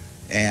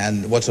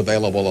and what's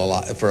available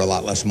for a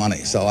lot less money.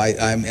 So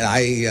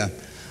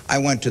I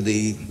went to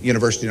the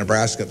University of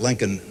Nebraska at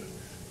Lincoln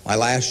my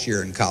last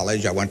year in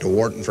college. I went to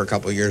Wharton for a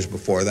couple of years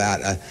before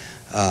that.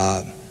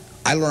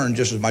 I learned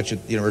just as much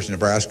at the University of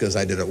Nebraska as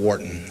I did at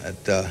Wharton.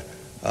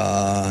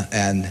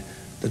 And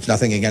it's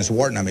nothing against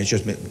Wharton. I mean, it's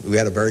just we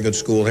had a very good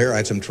school here. I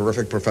had some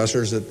terrific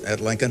professors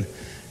at Lincoln.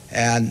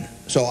 And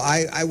so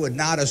I would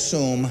not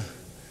assume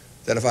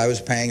that if I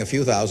was paying a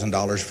few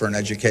 $1,000s for an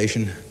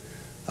education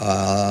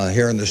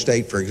here in the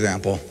state, for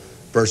example,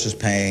 versus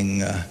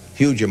paying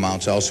huge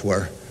amounts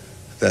elsewhere,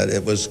 that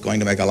it was going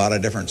to make a lot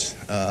of difference.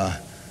 A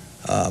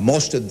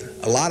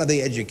lot of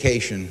the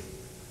education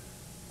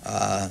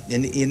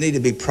You need to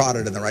be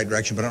prodded in the right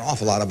direction, but an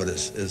awful lot of it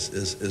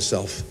is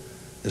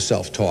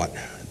self-taught.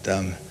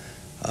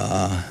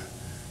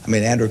 I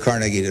mean, Andrew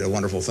Carnegie did a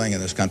wonderful thing in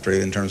this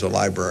country in terms of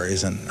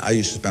libraries, and I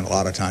used to spend a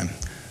lot of time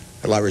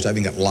at libraries. I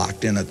even got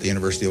locked in at the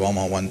University of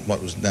Omaha,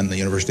 what was then the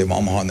University of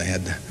Omaha,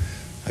 and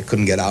I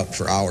couldn't get out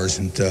for hours.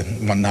 And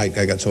one night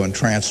I got so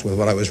entranced with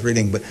what I was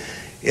reading. But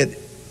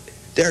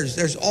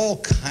there's all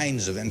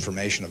kinds of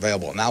information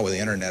available now with the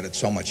internet. It's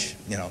so much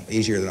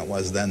easier than it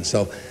was then.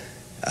 So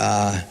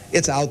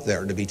it's out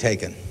there to be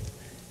taken,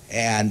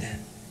 and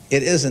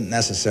it isn't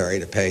necessary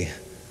to pay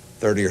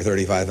 $30,000 or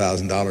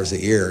 $35,000 a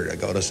year to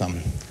go to some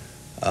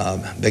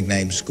big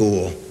name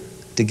school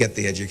to get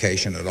the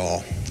education at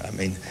all. I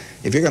mean,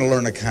 if you're going to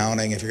learn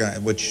accounting,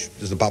 which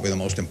is probably the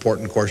most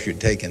important course you'd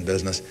take in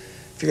business,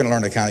 if you're going to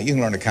learn accounting, you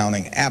can learn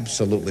accounting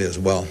absolutely as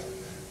well,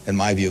 in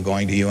my view,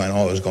 going to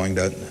UNO as going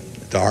to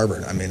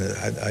Harvard. I mean,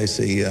 I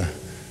see.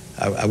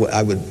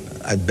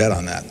 I'd bet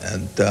on that,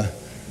 and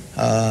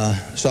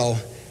so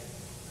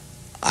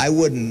I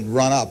wouldn't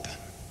run up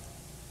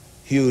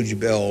huge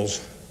bills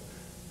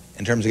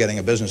in terms of getting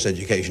a business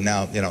education.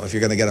 Now, if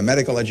you're going to get a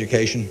medical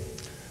education,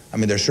 I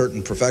mean, there's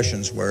certain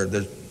professions where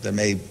there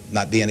may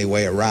not be any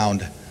way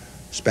around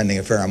spending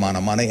a fair amount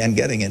of money and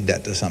getting in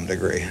debt to some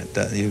degree.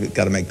 You've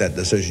got to make that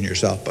decision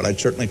yourself, but I'd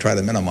certainly try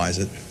to minimize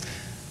it.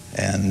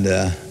 And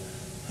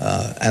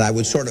I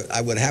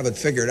would have it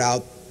figured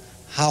out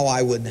how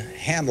I would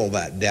handle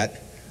that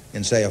debt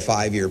in, say, a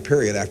 5-year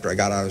period after I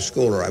got out of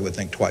school, or I would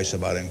think twice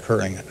about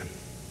incurring it.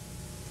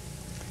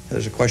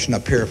 There's a question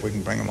up here, if we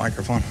can bring a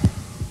microphone.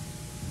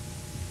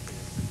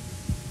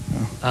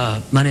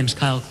 My name is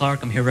Kyle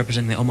Clark. I'm here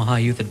representing the Omaha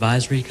Youth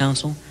Advisory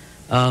Council.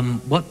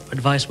 What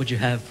advice would you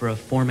have for a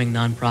forming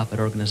nonprofit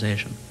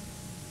organization?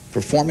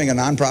 For forming a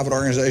nonprofit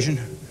organization?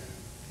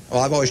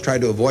 Well, I've always tried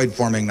to avoid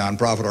forming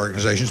nonprofit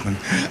organizations. But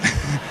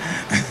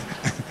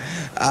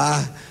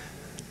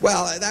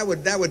well,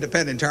 that would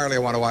depend entirely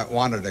on what I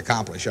wanted to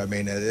accomplish. I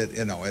mean,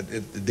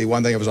 it'd be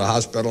one thing if it was a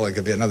hospital. It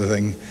could be another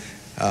thing.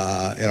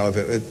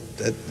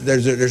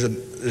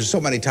 There's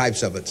so many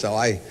types of it.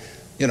 So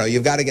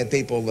you've got to get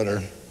people that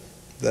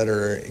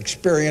are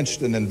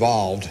experienced and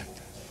involved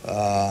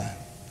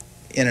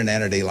in an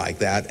entity like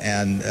that,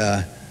 and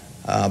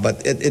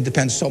but it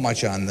depends so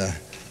much on the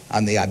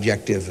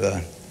objective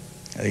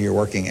you're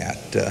working at.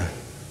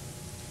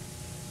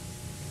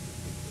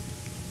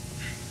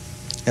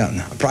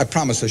 Yeah, I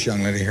promised this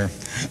young lady here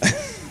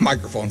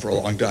microphone for a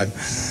long time.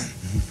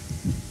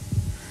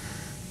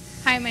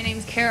 Hi, my name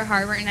is Kara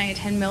Harbert, and I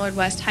attend Millard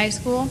West High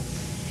School.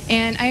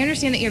 And I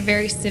understand that you're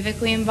very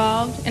civically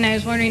involved, and I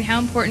was wondering how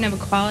important of a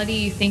quality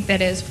you think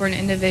that is for an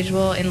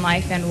individual in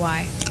life, and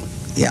why.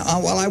 Yeah,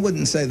 well, I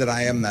wouldn't say that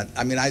I am that.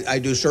 I mean, I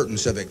do certain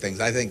civic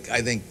things. I think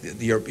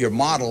your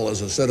model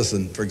as a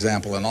citizen, for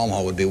example, in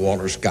Omaha would be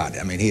Walter Scott.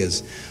 I mean, he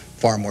is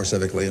far more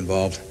civically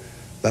involved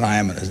than I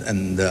am,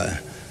 and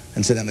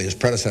incidentally, his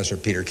predecessor,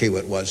 Peter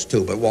Kiewit, was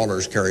too, but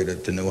Walter's carried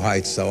it to new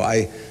heights. So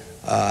I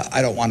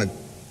don't want to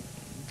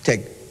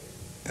take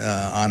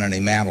on any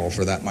mantle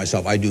for that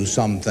myself. I do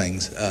some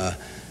things.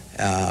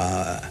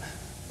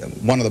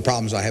 One of the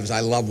problems I have is I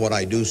love what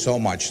I do so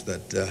much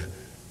that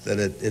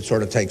it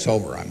sort of takes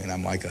over. I mean,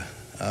 I'm like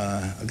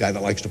a guy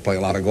that likes to play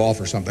a lot of golf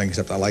or something,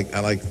 except I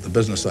like the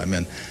business I'm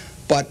in.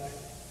 But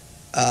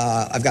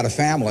I've got a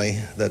family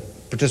that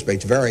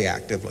participates very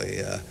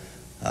actively.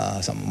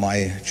 Some of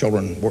my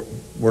children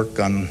work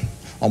on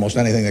almost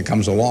anything that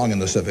comes along in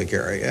the civic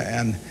area,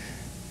 and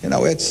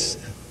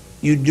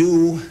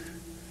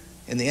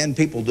in the end,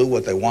 people do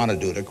what they want to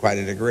do to quite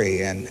a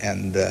degree, and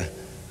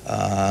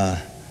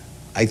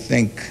I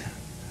think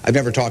I've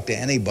never talked to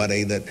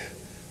anybody that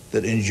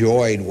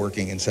enjoyed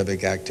working in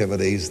civic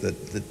activities that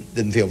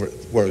didn't feel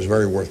where it was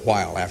very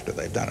worthwhile after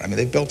they've done it. I mean,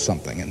 they've built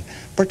something, and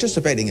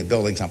participating in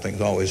building something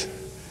is always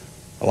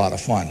a lot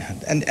of fun.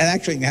 And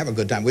actually, you can have a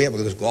good time. We have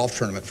this golf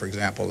tournament, for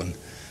example, in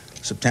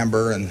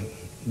September, and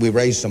we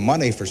raise some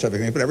money for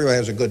civic things, but everybody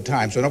has a good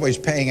time, so nobody's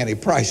paying any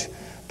price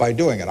by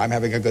doing it. I'm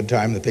having a good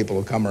time, the people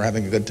who come are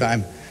having a good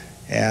time,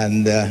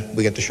 and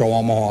we get to show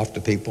Omaha off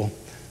to people.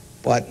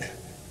 But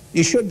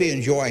you should be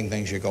enjoying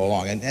things you go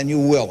along, and you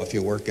will if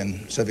you work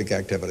in civic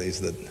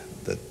activities that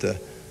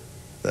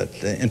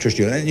interest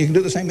you. And you can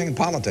do the same thing in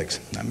politics.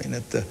 I mean,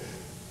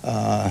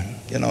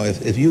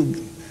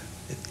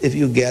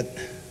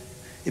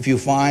 if you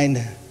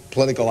find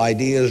political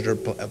ideas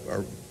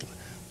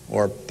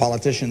or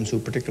politicians who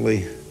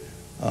particularly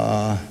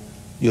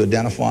you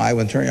identify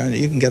with,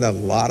 you can get a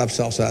lot of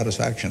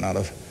self-satisfaction out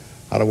of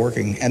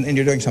working, and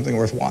you're doing something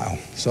worthwhile.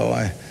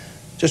 So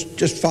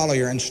just follow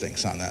your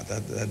instincts on that.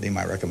 That'd be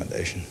my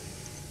recommendation.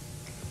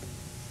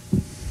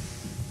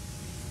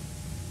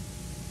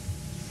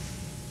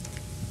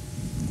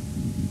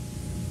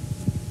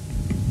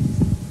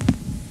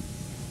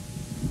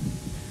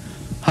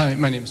 Hi,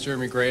 my name is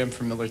Jeremy Gray. I'm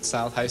from Millard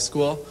South High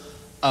School.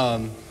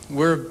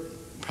 We're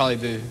probably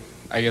the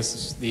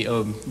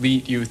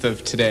elite youth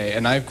of today,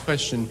 and I have a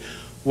question.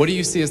 What do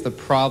you see as the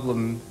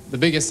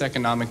biggest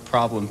economic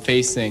problem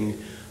facing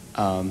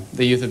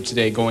the youth of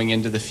today going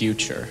into the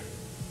future?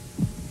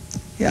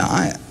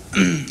 Yeah,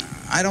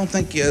 I don't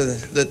think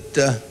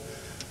that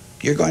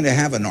you're going to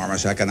have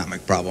enormous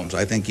economic problems.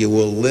 I think you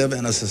will live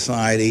in a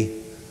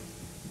society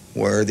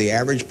where the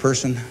average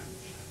person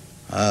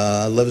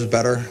lives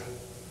better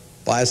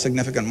by a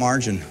significant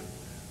margin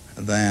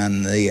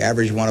than the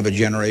average one of a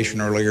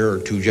generation earlier or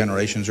 2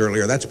 generations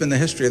earlier. That's been the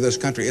history of this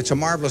country. It's a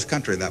marvelous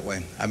country that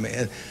way. I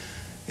mean,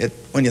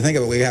 when you think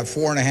of it, we have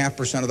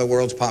 4.5% of the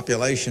world's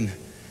population,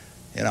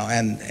 you know,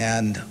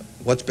 and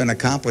what's been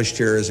accomplished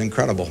here is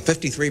incredible.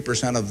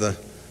 53%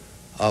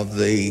 of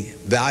the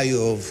value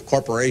of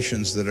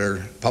corporations that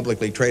are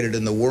publicly traded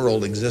in the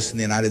world exists in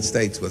the United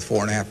States with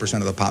 4.5%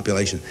 of the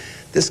population.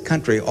 This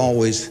country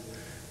always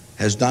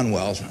has done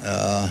well.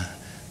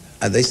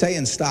 They say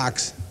in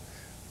stocks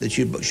that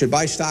you should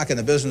buy stock in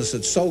a business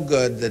that's so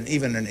good that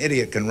even an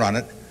idiot can run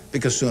it,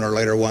 because sooner or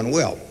later one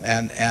will.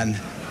 And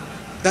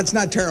that's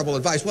not terrible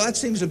advice. Well, that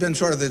seems to have been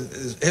sort of the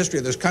history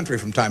of this country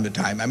from time to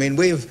time. I mean,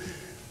 we've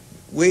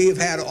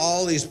had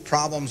all these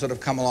problems that have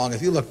come along.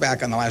 If you look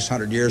back on the last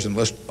 100 years and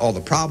list all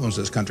the problems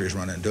this country's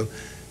run into,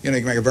 you know,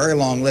 you can make a very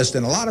long list.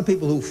 And a lot of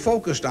people who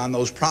focused on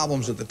those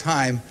problems at the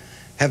time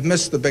have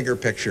missed the bigger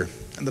picture.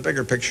 And the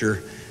bigger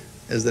picture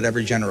is that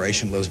every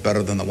generation lives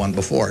better than the one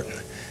before it.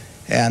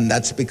 And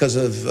that's because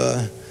of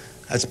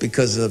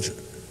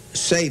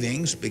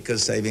savings,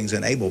 because savings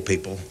enable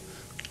people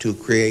to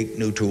create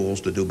new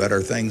tools to do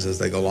better things as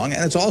they go along.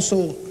 And it's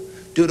also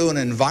due to an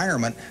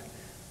environment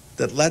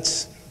that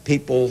lets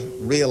people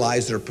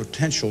realize their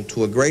potential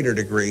to a greater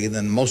degree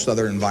than most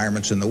other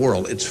environments in the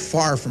world. It's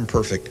far from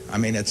perfect. I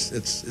mean, it's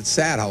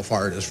sad how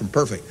far it is from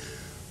perfect,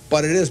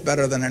 but it is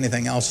better than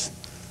anything else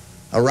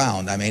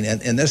around. I mean,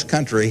 in this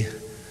country,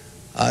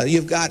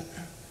 you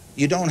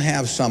don't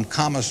have some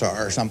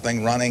commissar or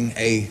something running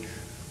a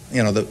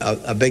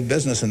big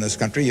business in this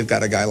country. You've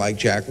got a guy like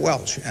Jack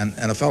Welch, and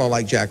a fellow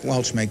like Jack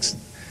Welch makes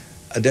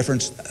a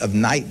difference of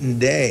night and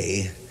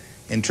day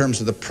in terms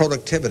of the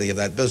productivity of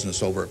that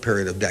business over a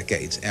period of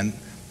decades. And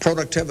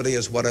productivity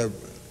is what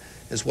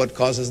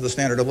causes the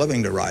standard of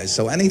living to rise.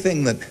 So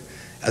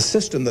a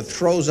system that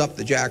throws up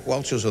the Jack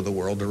Welches of the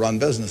world to run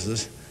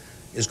businesses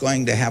is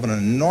going to have an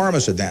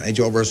enormous advantage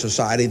over a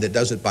society that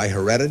does it by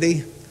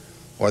heredity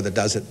or that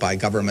does it by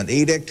government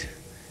edict.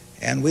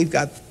 And we're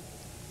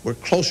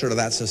closer to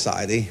that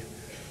society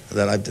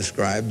that I've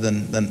described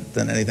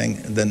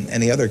than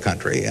any other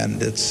country,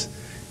 and it's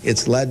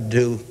led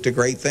to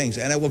great things,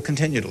 and it will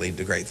continue to lead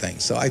to great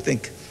things. So I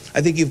think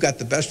you've got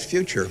the best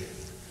future.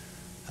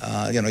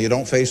 You know, you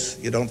don't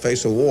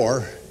face a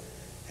war,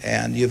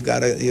 and you've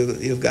got a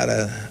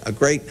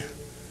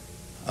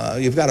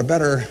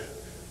better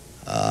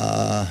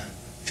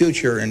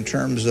future in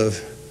terms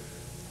of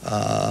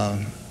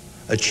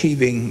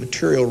achieving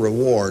material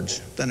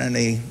rewards than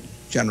any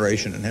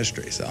generation in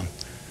history. So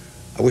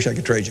I wish I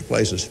could trade you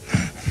places.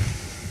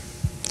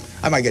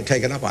 I might get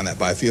taken up on that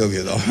by a few of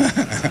you, though.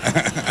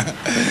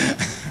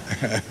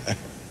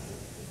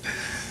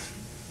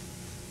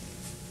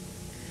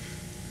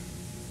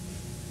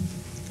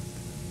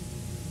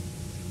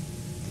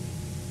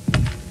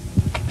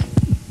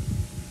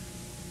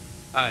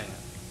 Hi,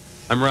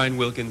 I'm Ryan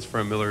Wilkins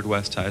from Millard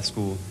West High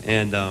School,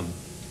 and I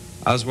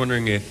was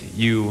wondering if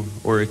you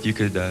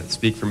could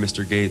speak for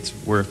Mr. Gates,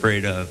 were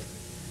afraid of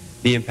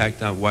the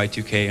impact on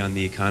Y2K on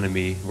the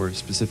economy, or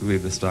specifically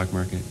the stock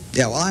market.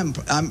 Yeah, well,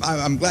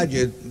 I'm glad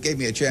you gave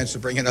me a chance to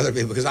bring in other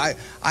people, because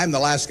I'm the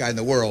last guy in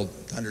the world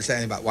to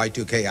understand about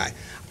Y2K.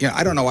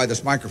 I don't know why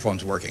this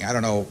microphone's working. I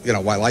don't know,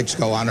 why lights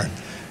go on. Or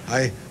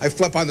I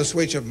flip on the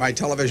switch of my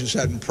television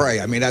set and pray.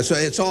 I mean,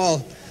 it's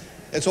all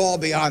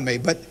beyond me.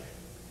 But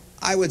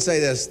I would say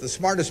this: the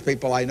smartest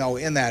people I know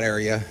in that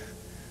area,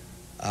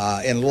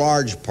 in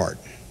large part,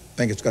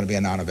 think it's going to be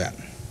a non-event.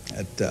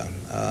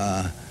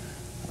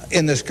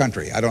 In this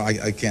country.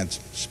 I can't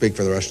speak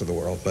for the rest of the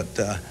world, but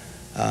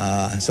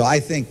so I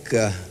think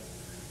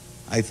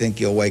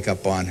you'll wake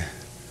up on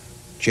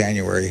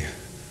January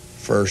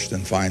 1st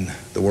and find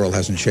the world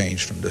hasn't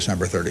changed from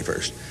December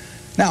 31st.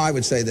 Now, I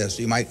would say this: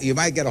 you might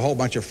get a whole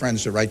bunch of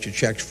friends to write you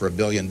checks for $1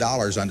 billion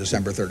on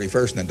December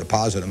 31st and then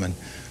deposit them, and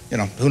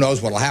who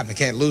knows what'll happen? You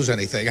can't lose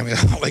anything. I mean,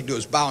 all they do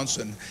is bounce,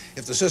 and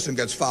if the system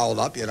gets fouled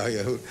up, you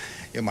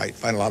might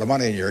find a lot of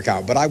money in your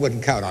account. But I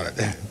wouldn't count on it.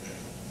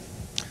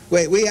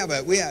 We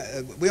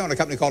own a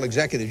company called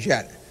Executive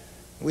Jet.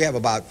 We have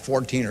about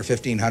 1,400 or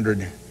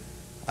 1,500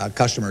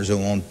 customers who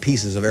own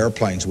pieces of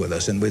airplanes with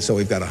us, and so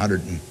we've got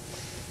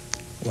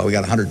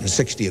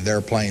 160 of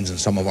their planes and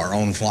some of our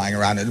own flying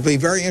around. It'll be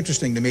very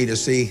interesting to me to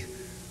see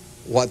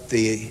what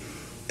the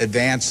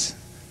advance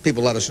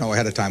people let us know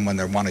ahead of time when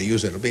they want to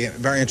use it. It'll be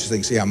very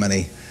interesting to see how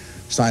many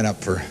sign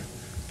up for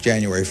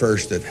January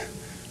 1st at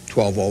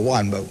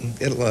 12:01. But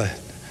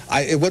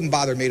it wouldn't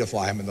bother me to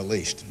fly them in the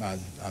least on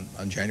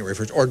January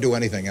 1st or do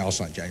anything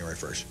else on January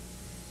 1st.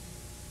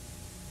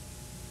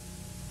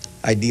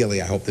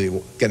 Ideally, I hope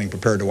they're getting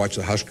prepared to watch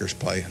the Huskers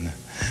play in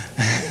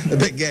the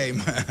big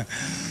game.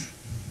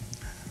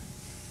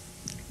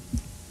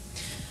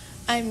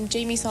 I'm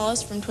Jamie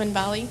Solis from Twin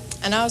Valley,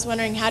 and I was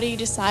wondering, how do you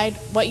decide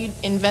what you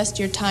invest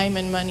your time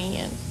and money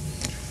in?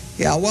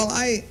 Yeah, well,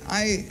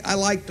 I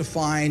like to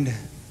find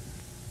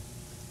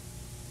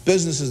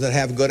businesses that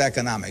have good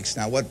economics.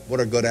 Now, what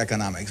are good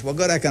economics? Well,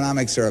 good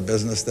economics are a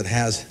business that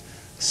has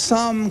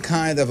some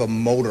kind of a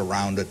moat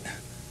around it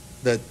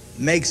that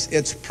makes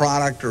its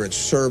product or its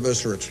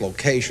service or its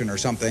location or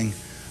something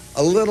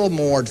a little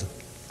more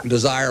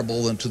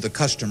desirable to the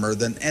customer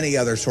than any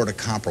other sort of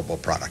comparable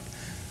product.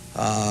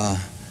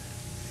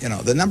 You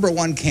know, the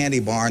 #1 candy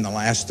bar in the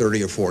last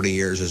 30 or 40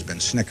 years has been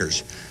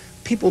Snickers.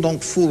 People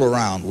don't fool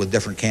around with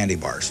different candy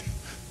bars.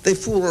 They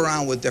fool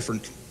around with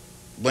different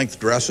length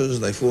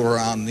dresses. They fool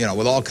around, you know,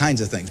 with all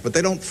kinds of things. But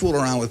they don't fool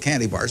around with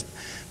candy bars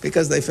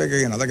because they figure,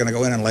 you know, they're going to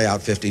go in and lay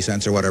out 50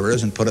 cents or whatever it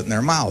is and put it in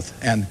their mouth.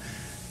 And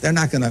they're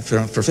not going to,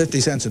 for 50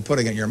 cents and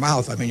putting it in your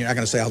mouth, I mean, you're not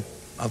going to say,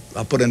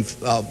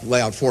 I'll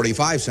lay out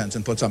 45 cents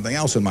and put something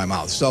else in my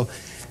mouth. So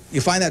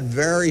you find that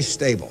very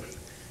stable.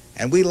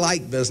 And we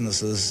like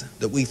businesses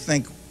that we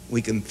think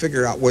we can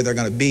figure out where they're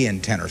going to be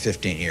in 10 or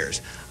 15 years.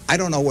 I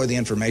don't know where the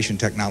information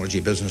technology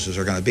businesses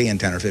are going to be in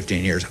 10 or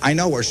 15 years. I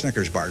know where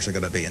Snickers bars are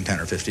going to be in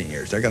 10 or 15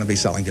 years. They're going to be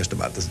selling just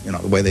about the, you know,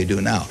 the way they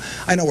do now.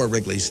 I know where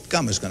Wrigley's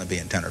gum is going to be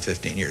in 10 or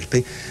 15 years.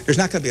 There's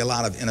not going to be a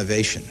lot of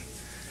innovation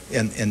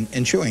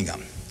in chewing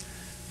gum.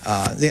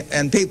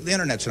 The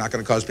internet's not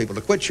going to cause people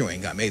to quit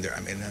chewing gum either. I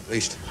mean, at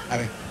least, I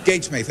mean,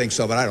 Gates may think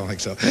so, but I don't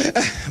think so.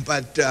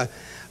 But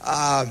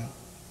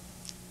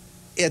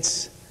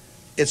it's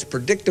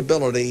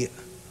predictability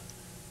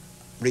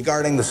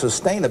regarding the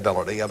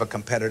sustainability of a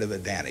competitive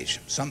advantage,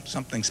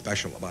 something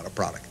special about a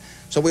product.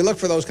 So we look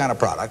for those kind of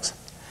products,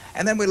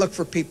 and then we look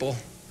for people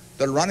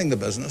that are running the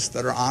business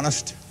that are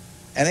honest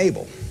and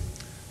able.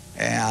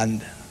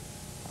 And,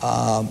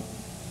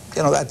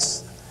 you know,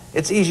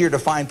 it's easier to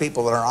find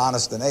people that are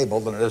honest and able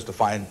than it is to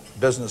find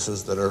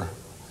businesses that are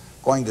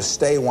going to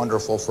stay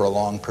wonderful for a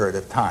long period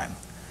of time.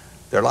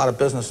 There are a lot of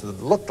businesses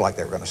that looked like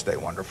they were going to stay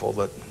wonderful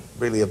that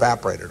really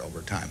evaporated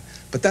over time.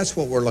 But that's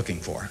what we're looking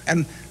for.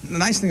 And the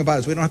nice thing about it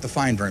is we don't have to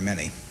find very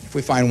many. If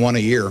we find one a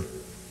year,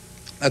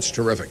 that's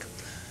terrific.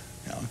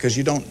 You know, because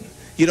you don't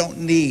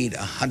need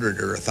 100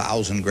 or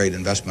 1,000 great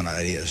investment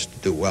ideas to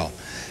do well.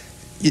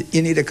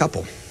 You need a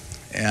couple.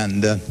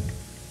 And the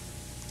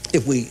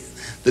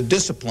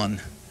discipline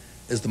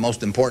is the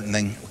most important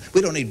thing.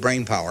 We don't need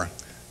brain power.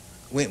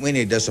 We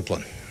need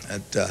discipline.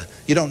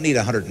 You don't need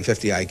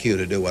 150 IQ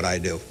to do what I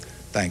do.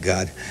 Thank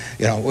God.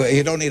 You know,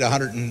 you don't need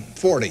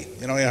 140. You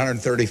don't need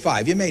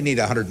 135. You may need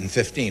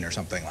 115 or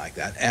something like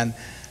that.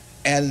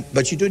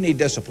 But you do need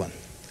discipline.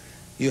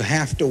 You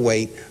have to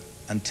wait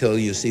until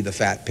you see the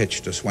fat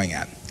pitch to swing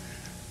at.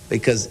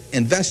 Because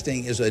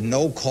investing is a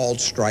no-called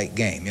strike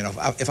game. You know,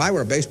 if I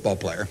were a baseball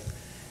player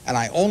and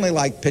I only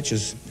liked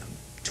pitches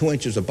 2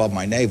 inches above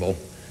my navel,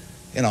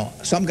 you know,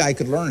 some guy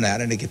could learn that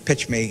and he could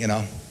pitch me, you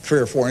know, 3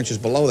 or 4 inches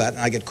below that,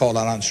 and I get called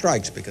out on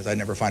strikes because I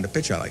never find a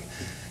pitch I like.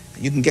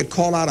 You can get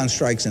called out on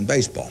strikes in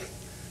baseball.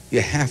 You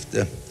have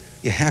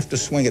to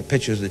swing at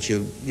pitches that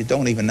you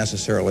don't even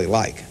necessarily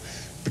like,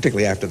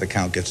 particularly after the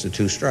count gets to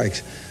 2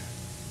 strikes.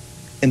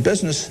 In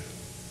business,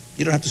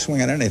 you don't have to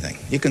swing at anything.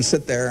 You can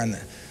sit there and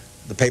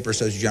the paper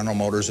says General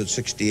Motors at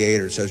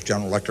 68, or it says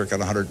General Electric at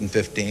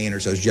 115, or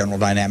it says General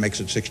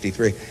Dynamics at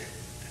 63.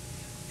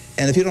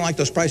 And if you don't like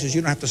those prices,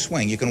 you don't have to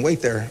swing. You can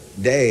wait there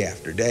day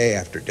after day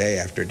after day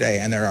after day,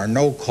 and there are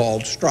no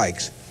called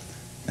strikes.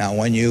 Now,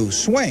 when you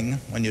swing,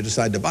 when you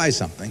decide to buy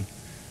something,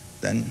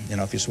 then, you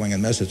know, if you swing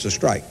and miss, it's a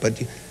strike.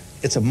 But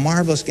it's a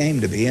marvelous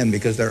game to be in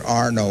because there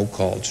are no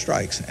called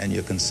strikes, and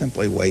you can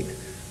simply wait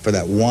for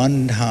that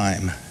one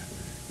time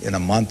in a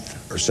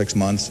month or 6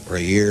 months or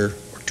a year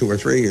or 2 or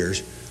 3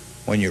 years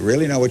when you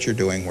really know what you're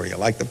doing, where you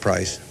like the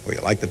price, where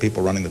you like the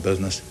people running the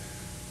business,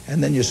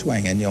 and then you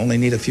swing, and you only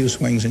need a few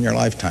swings in your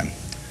lifetime.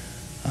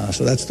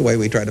 So that's the way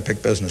we try to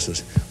pick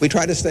businesses. We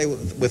try to stay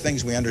with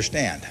things we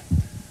understand.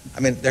 I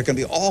mean, there can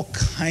be all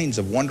kinds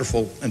of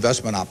wonderful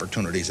investment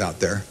opportunities out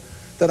there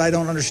that I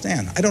don't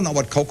understand. I don't know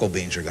what cocoa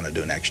beans are going to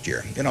do next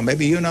year. You know,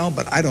 maybe you know,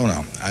 but I don't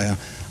know.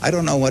 I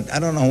don't know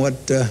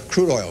what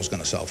crude oil is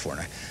going to sell for.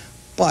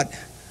 But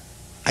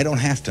I don't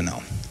have to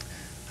know.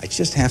 I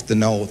just have to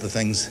know the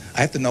things.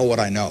 I have to know what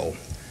I know.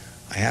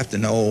 I have to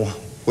know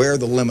where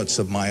the limits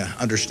of my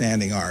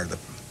understanding are,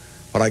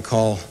 what I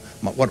call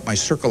what my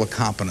circle of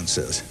competence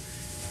is.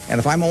 And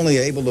if I'm only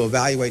able to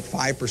evaluate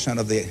 5%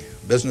 of the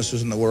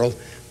businesses in the world,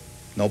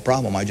 no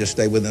problem. I just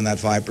stay within that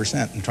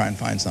 5% and try and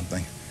find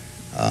something.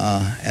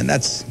 And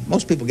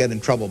most people get in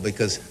trouble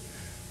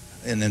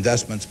in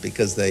investments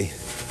because they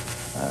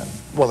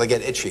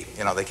get itchy.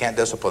 You know, they can't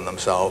discipline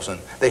themselves,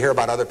 and they hear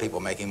about other people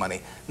making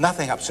money.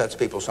 Nothing upsets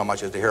people so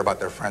much as to hear about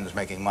their friends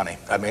making money.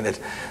 I mean,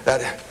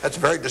 that's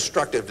very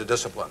destructive to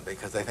discipline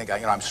because they think,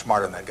 you know, I'm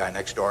smarter than that guy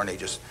next door, and he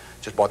just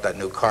bought that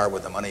new car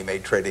with the money he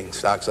made trading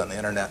stocks on the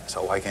internet,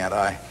 so why can't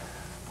I?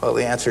 Well,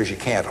 the answer is you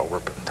can't over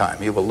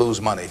time. You will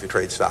lose money if you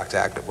trade stocks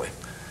actively.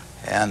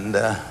 And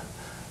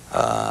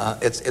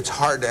it's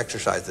hard to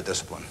exercise the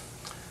discipline.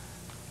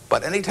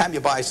 But anytime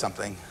you buy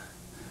something,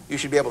 you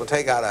should be able to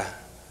take out a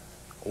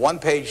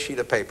one-page sheet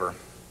of paper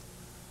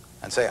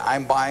and say,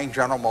 I'm buying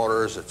General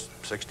Motors at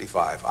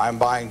 65. I'm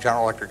buying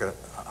General Electric at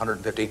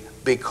 150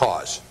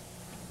 because.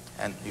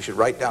 And you should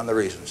write down the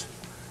reasons.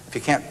 If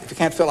you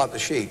can't fill out the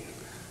sheet,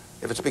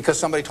 if it's because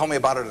somebody told me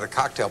about it at a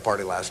cocktail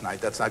party last night,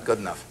 that's not good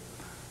enough.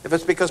 If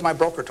it's because my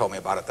broker told me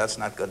about it, that's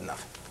not good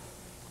enough.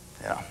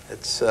 You know,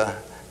 it's,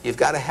 you've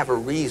got to have a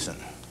reason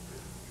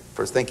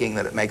for thinking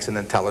that it makes an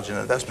intelligent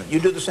investment. You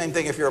do the same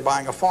thing if you're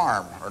buying a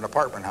farm or an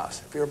apartment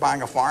house. If you're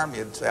buying a farm,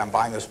 you'd say, I'm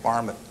buying this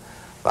farm at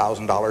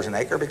 $1,000 an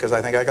acre because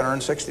I think I can earn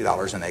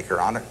 $60 an acre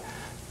on it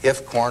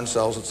if corn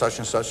sells at such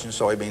and such and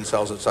soybean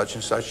sells at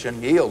such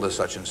and yield is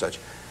such and such.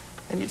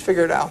 And you'd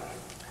figure it out.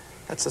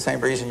 That's the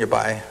same reason you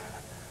buy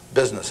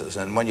businesses.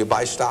 And when you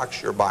buy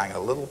stocks, you're buying a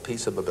little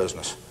piece of a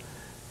business.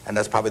 And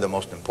that's probably the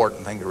most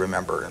important thing to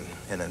remember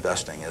in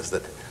investing is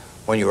that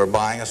when you are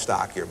buying a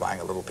stock, you're buying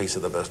a little piece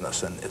of the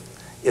business. And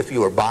if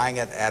you are buying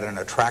it at an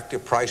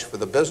attractive price for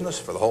the business,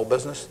 for the whole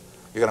business,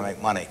 you're going to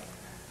make money.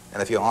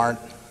 And if you aren't,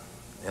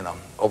 you know,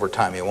 over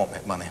time you won't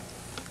make money.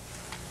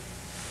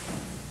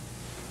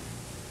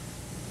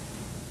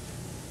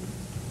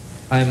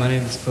 Hi, my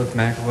name is Cliff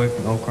McAvoy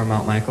from Elkhorn,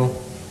 Mount Michael.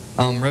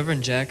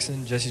 Reverend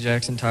Jackson, Jesse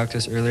Jackson, talked to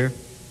us earlier.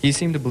 He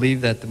seemed to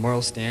believe that the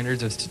moral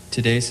standards of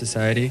today's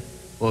society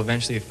will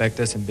eventually affect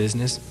us in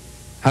business.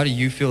 How do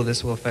you feel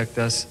this will affect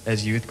us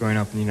as youth growing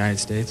up in the United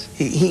States?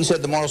 He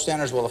said the moral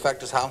standards will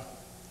affect us how?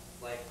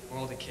 Like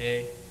moral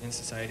decay in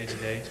society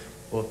today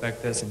will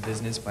affect us in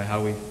business by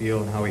how we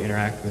feel and how we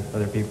interact with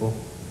other people.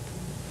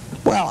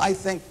 Well, I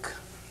think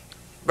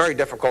very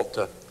difficult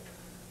to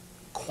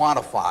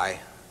quantify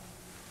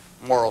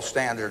moral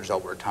standards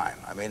over time.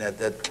 I mean,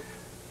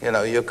 you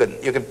know, you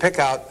can pick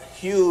out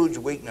huge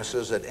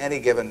weaknesses at any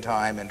given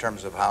time in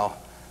terms of how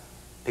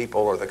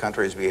people or the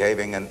country is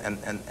behaving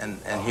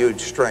and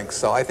huge strengths.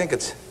 So I think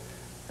it's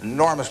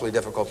enormously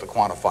difficult to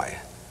quantify.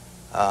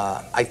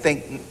 I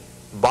think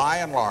by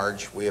and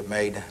large we have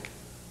made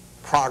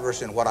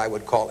progress in what I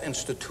would call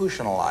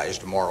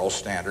institutionalized moral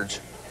standards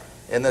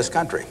in this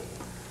country.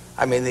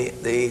 I mean,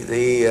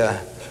 you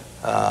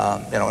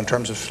know, in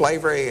terms of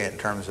slavery, in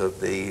terms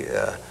of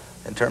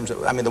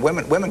I mean, the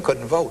women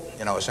couldn't vote,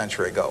 you know, a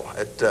century ago.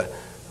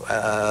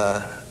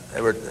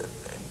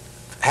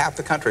 Half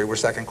the country were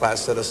second-class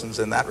citizens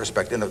in that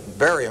respect, and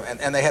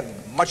they had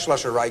much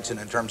lesser rights in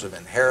terms of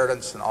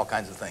inheritance and all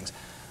kinds of things.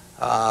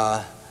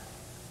 The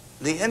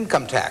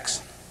income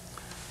tax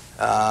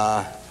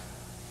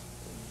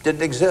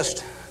didn't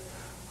exist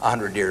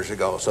 100 years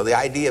ago, so the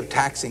idea of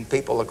taxing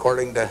people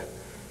according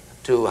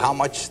to how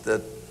much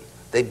that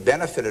they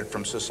benefited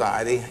from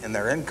society in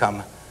their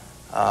income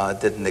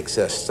didn't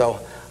exist. So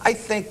I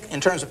think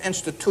in terms of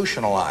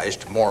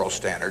institutionalized moral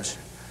standards,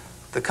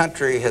 the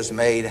country has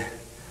made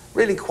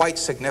really quite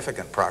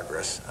significant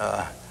progress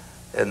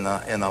in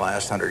the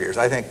last 100 years.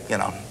 I think, you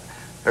know,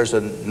 there's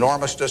an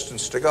enormous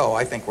distance to go.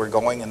 I think we're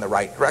going in the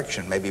right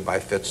direction, maybe by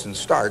fits and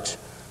starts,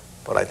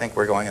 but I think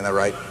we're going in the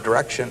right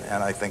direction,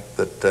 and I think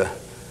that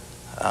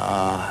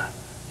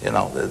you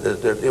know,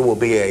 it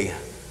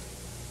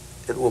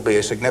will be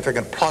a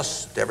significant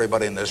plus to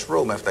everybody in this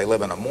room if they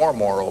live in a more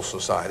moral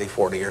society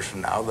 40 years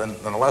from now than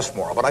a less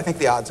moral. But I think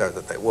the odds are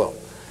that they will.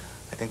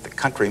 I think the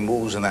country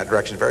moves in that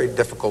direction. It's very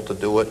difficult to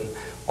do it, and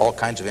all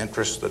kinds of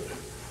interests that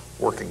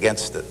work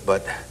against it.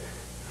 But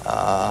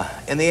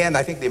in the end,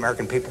 I think the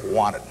American people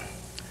want it.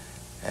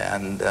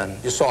 And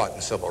you saw it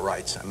in civil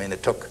rights. I mean,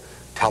 it took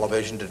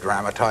television to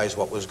dramatize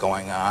what was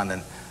going on,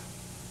 and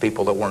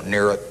people that weren't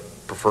near it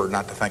preferred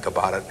not to think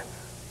about it.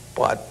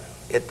 But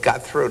it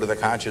got through to the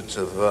conscience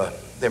of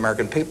the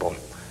American people.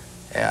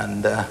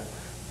 And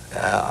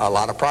a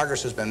lot of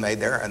progress has been made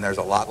there, and there's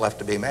a lot left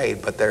to be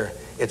made, but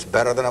it's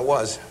better than it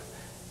was.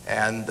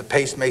 And the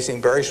pace may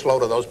seem very slow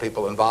to those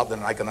people involved,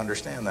 and I can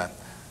understand that.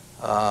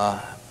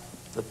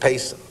 The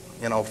pace,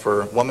 you know,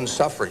 for women's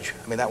suffrage,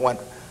 I mean, that went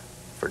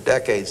for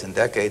decades and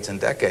decades and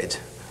decades.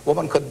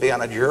 Women couldn't be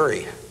on a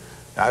jury.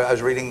 I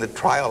was reading the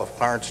trial of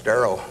Clarence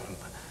Darrow,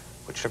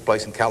 which took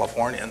place in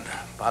California in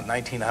about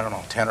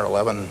 10 or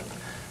 11.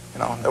 You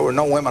know, there were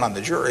no women on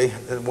the jury.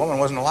 The woman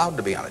wasn't allowed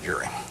to be on a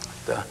jury.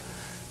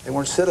 They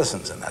weren't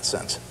citizens in that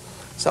sense.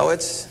 So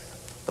it's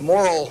the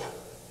moral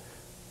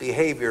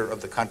behavior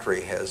of the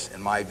country has,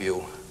 in my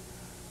view,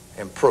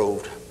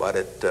 improved, but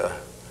it,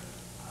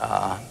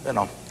 you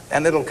know,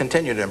 and it'll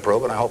continue to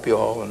improve, and I hope you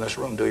all in this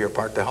room do your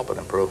part to help it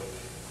improve.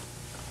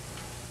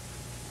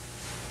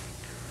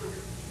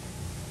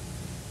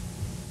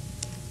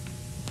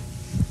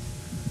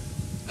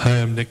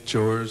 Hi, I'm Nick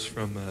Jors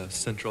from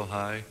Central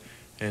High,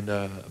 and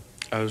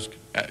I was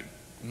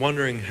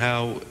wondering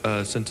how,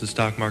 since the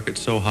stock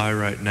market's so high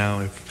right now,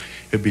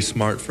 if it'd be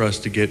smart for us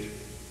to get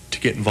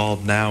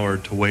involved now or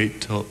to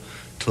wait till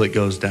it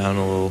goes down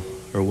a little,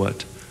 or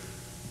what?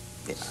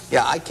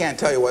 Yeah, I can't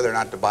tell you whether or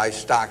not to buy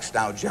stocks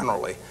now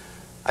generally.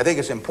 I think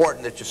it's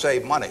important that you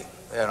save money,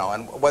 you know,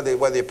 and whether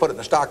you put it in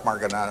the stock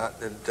market or not,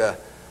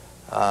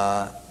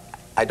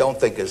 I don't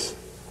think is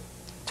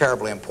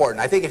terribly important.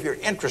 I think if you're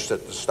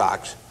interested in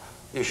stocks,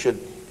 you should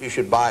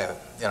buy it,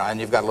 you know,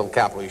 and you've got a little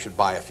capital, you should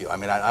buy a few. I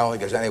mean, I don't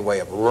think there's any way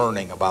of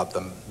learning about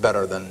them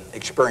better than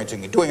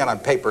experiencing it. Doing it on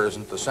paper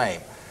isn't the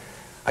same.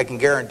 I can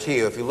guarantee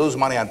you, if you lose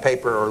money on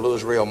paper or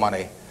lose real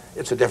money,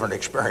 it's a different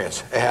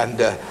experience. And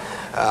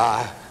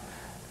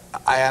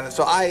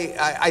so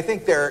I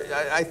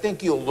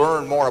think you'll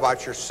learn more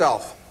about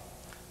yourself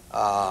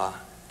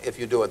if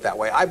you do it that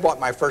way. I bought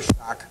my first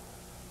stock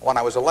when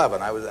I was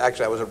 11. I was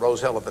at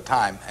Rose Hill at the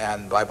time,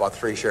 and I bought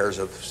 3 shares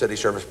of City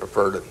Service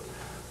Preferred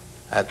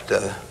at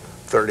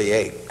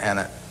 38, and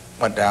it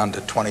went down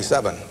to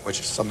 27, which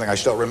is something I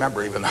still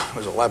remember, even though I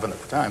was 11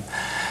 at the time.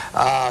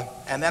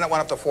 And then it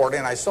went up to 40,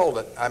 and I sold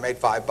it. I made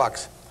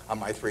 $5 on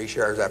my 3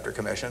 shares after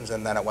commissions,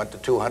 and then it went to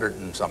 200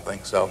 and something.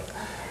 So,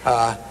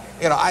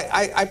 you know,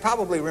 I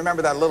probably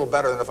remember that a little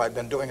better than if I'd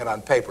been doing it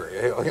on paper.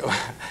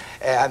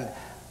 And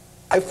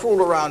I fooled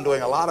around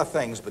doing a lot of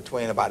things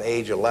between about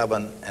age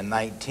 11 and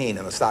 19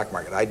 in the stock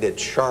market. I did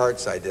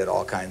charts, I did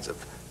all kinds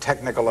of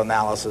technical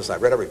analysis, I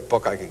read every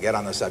book I could get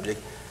on the subject,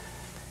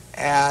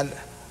 and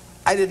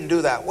I didn't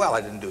do that well.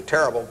 I didn't do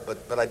terrible,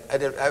 but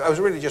I was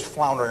really just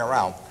floundering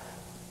around.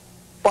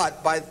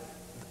 But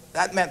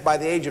that meant by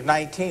the age of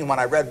 19, when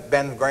I read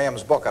Ben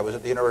Graham's book, I was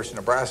at the University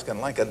of Nebraska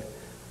in Lincoln,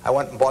 I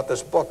went and bought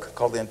this book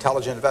called The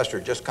Intelligent Investor,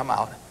 just come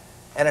out,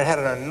 and it had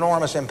an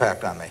enormous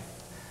impact on me.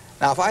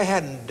 Now, if I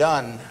hadn't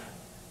done,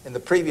 in the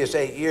previous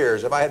 8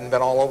 years, if I hadn't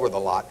been all over the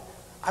lot,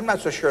 I'm not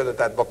so sure that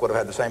that book would have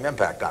had the same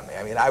impact on me.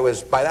 I mean,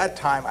 by that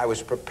time, I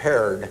was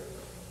prepared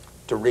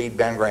to read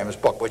Ben Graham's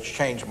book, which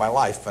changed my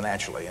life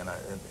financially in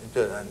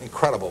an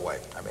incredible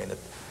way. I mean,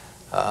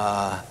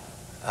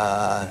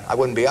 I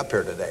wouldn't be up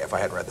here today if I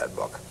hadn't read that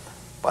book.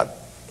 But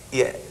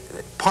yeah,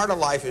 part of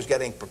life is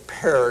getting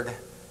prepared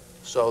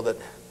so that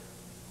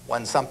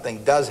when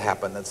something does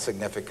happen that's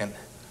significant,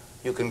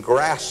 you can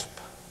grasp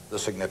the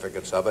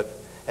significance of it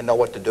and know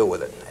what to do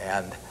with it.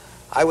 And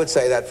I would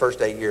say that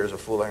first 8 years of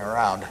fooling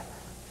around,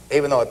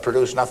 even though it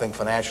produced nothing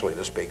financially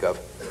to speak of,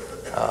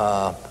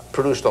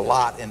 produced a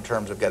lot in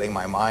terms of getting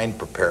my mind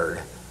prepared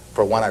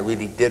for when I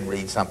really did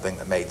read something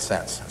that made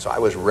sense. So I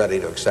was ready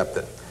to accept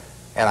it.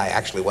 And I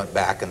actually went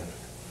back and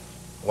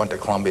went to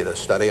Columbia to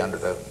study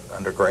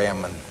under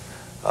Graham, and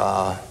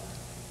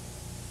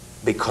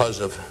because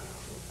of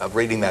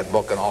reading that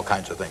book, and all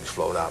kinds of things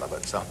flowed out of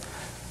it. So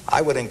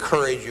I would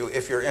encourage you,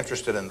 if you're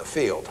interested in the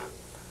field,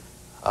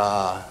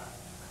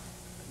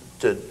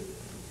 to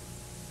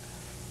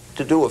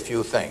do a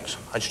few things.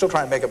 I'd still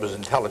try and make it as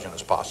intelligent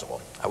as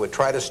possible. I would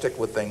try to stick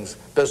with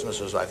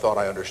businesses I thought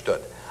I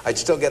understood. I'd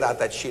still get out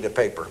that sheet of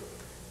paper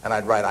and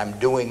I'd write, I'm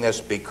doing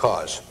this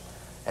because,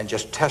 and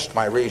just test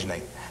my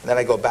reasoning. And then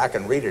I'd go back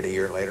and read it a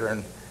year later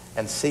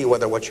and see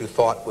whether what you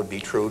thought would be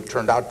true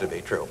turned out to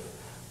be true.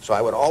 So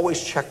I would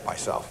always check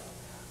myself.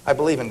 I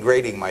believe in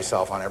grading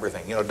myself on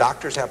everything. You know,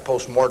 doctors have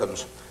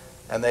postmortems,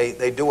 and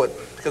they do it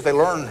because they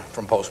learn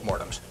from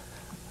postmortems.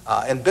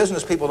 In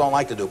business, people don't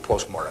like to do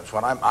postmortems.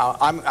 When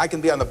I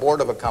can be on the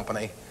board of a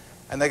company,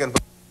 and they can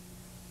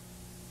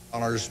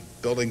owners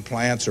building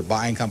plants or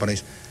buying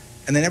companies,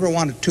 and they never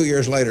wanted 2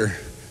 years later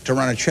to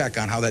run a check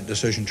on how that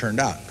decision turned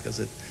out, because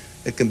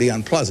it can be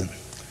unpleasant.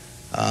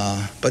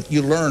 But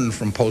you learn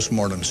from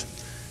postmortems,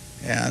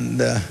 and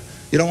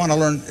you don't want to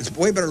learn. It's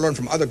way better to learn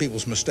from other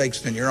people's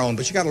mistakes than your own,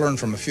 but you got to learn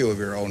from a few of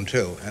your own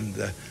too. And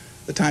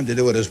the time to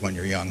do it is when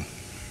you're young.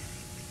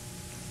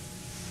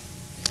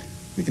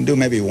 We can do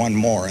maybe one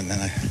more, and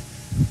then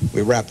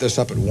we wrap this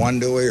up at 1,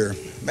 do we? Or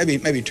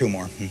maybe 2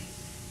 more.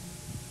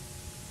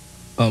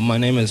 My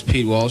name is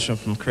Pete Walsh. I'm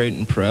from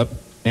Creighton Prep,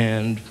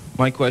 and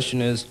my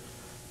question is,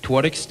 to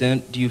what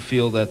extent do you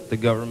feel that the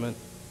government,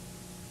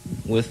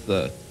 with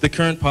the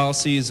current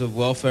policies of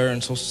welfare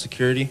and Social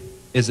Security,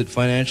 is it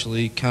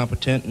financially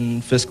competent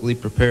and fiscally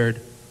prepared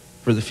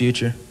for the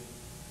future?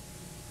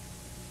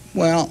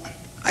 Well,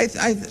 I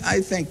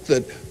think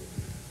that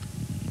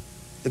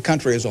the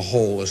country as a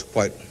whole is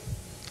quite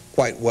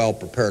well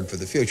prepared for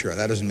the future.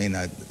 That doesn't mean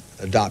I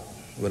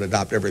would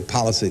adopt every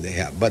policy they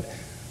have, but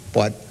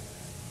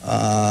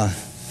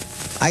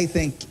I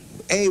think,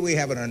 A, we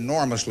have an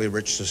enormously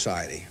rich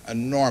society,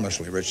 and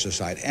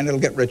it'll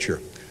get richer.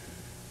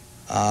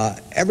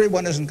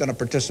 Everyone isn't going to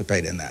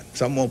participate in that.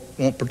 Some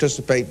won't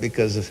participate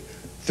because of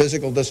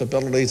physical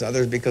disabilities,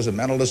 others because of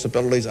mental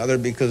disabilities, others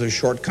because of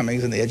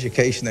shortcomings in the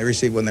education they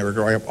received when they were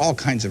growing up, all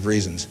kinds of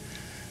reasons.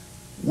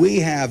 We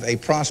have a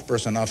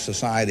prosperous enough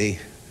society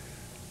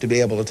to be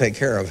able to take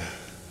care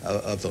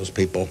of those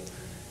people,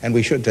 and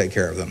we should take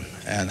care of them.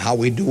 And how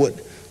we do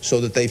it so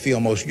that they feel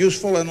most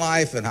useful in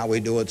life, and how we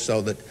do it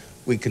so that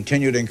we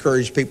continue to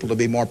encourage people to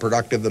be more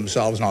productive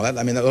themselves and all that.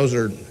 I mean, those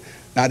are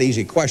not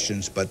easy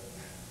questions, but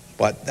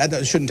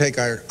that shouldn't take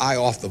our eye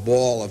off the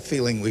ball of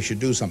feeling we should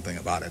do something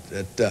about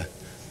it.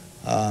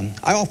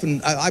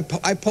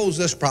 I pose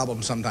this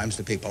problem sometimes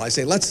to people. I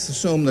say, let's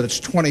assume that it's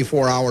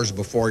 24 hours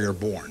before you're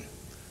born.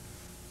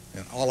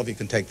 And all of you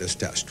can take this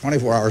test,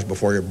 24 hours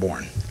before you're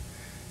born.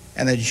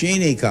 And a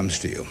genie comes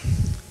to you.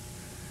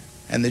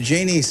 And the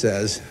genie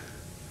says,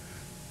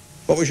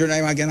 what was your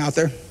name again out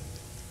there?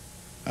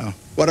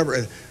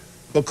 Whatever,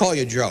 we'll call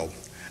you Joe.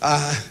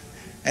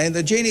 And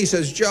the genie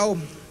says, Joe,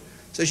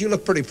 says, you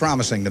look pretty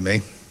promising to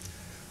me.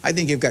 I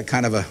think you've got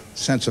kind of a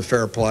sense of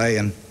fair play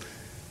and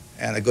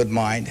a good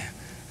mind.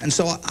 And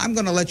so I'm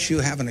going to let you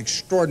have an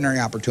extraordinary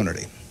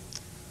opportunity.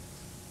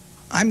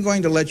 I'm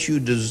going to let you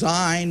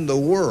design the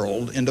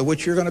world into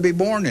which you're going to be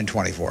born in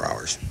 24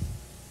 hours.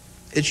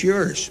 It's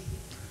yours.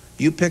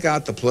 You pick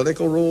out the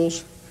political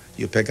rules,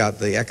 you pick out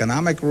the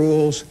economic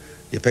rules,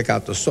 you pick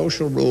out the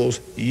social rules,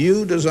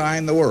 you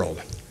design the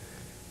world.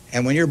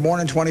 And when you're born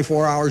in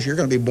 24 hours, you're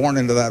going to be born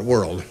into that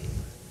world.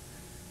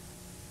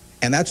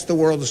 And that's the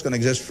world that's going to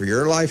exist for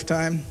your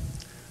lifetime,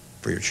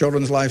 for your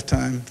children's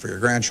lifetime, for your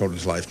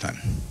grandchildren's lifetime.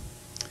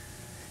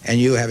 And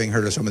you, having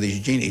heard of some of these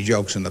genie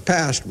jokes in the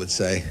past, would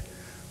say,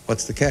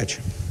 what's the catch?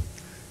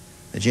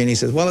 The genie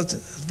says, well, it's a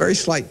very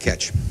slight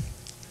catch.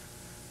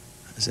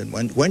 I said,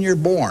 when you're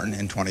born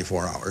in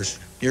 24 hours,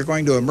 you're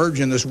going to emerge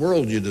in this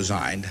world you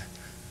designed.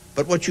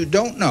 But what you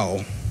don't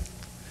know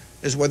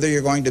is whether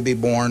you're going to be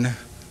born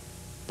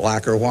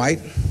black or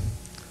white,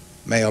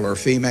 male or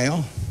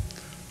female,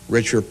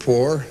 rich or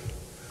poor,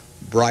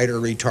 bright or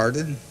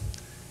retarded,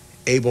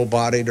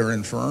 able-bodied or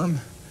infirm,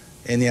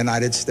 in the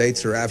United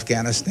States or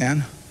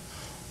Afghanistan.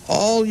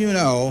 All you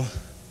know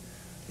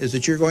is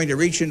that you're going to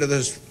reach into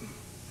this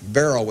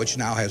barrel, which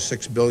now has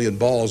 6 billion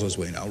balls, as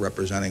we know,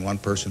 representing one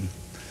person,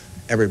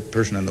 every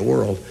person in the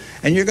world,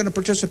 and you're going to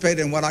participate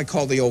in what I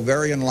call the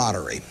ovarian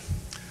lottery.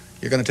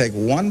 You're going to take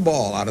one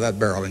ball out of that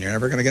barrel, and you're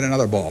never going to get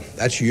another ball.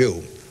 That's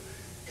you.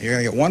 You're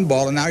going to get one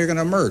ball, and now you're going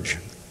to emerge.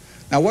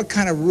 Now, what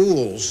kind of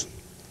rules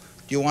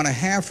do you want to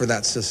have for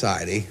that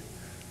society,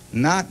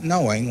 not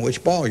knowing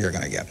which ball you're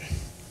going to get?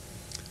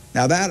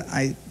 Now, that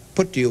I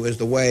put to you is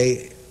the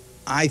way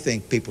I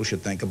think people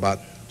should think about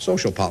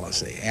social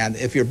policy. And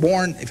if you're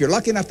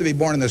lucky enough to be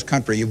born in this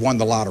country, you've won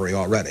the lottery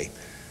already.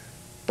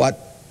 But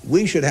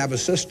we should have a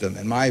system,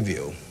 in my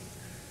view,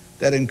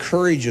 that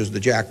encourages the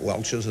Jack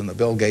Welches and the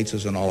Bill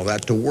Gateses and all of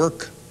that to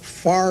work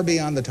far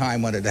beyond the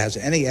time when it has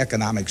any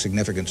economic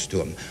significance to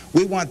them.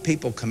 We want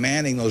people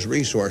commanding those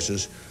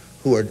resources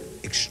who are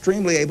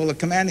extremely able at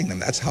commanding them.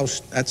 That's how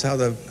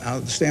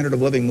the standard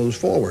of living moves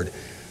forward.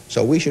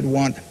 So we should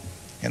want,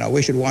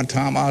 we should want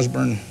Tom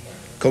Osborne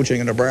coaching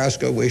in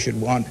Nebraska. We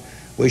should want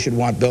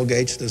Bill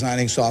Gates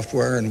designing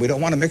software, and we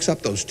don't want to mix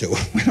up those two.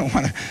 We don't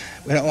want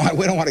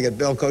to get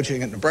Bill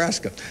coaching in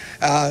Nebraska.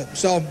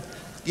 So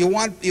you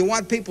want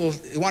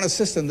a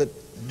system that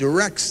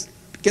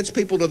gets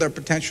people to their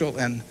potential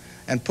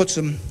and puts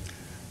them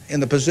in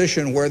the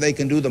position where they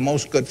can do the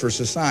most good for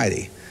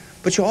society.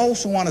 But you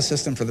also want a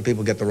system for the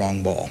people who get the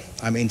wrong ball.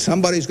 I mean,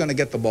 somebody's going to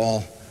get the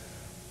ball,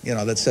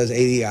 that says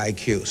 80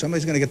 IQ.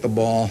 Somebody's going to get the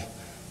ball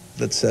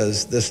that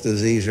says this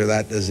disease or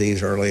that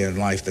disease early in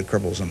life that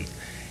cripples them.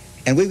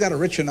 And we've got a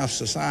rich enough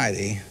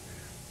society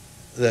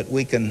that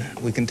we can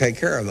take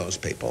care of those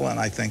people. And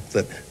I think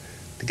that,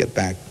 to get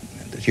back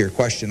to your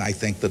question, I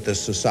think that this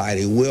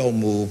society will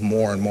move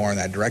more and more in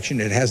that direction.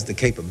 It has the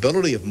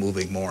capability of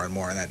moving more and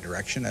more in that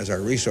direction as our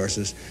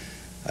resources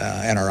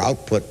and our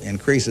output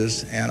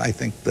increases. And I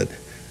think that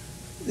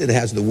it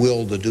has the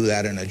will to do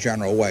that in a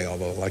general way,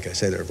 although, like I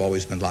say, there have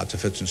always been lots of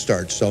fits and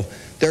starts. So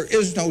there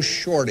is no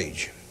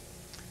shortage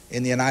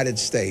in the United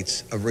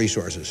States of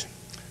resources.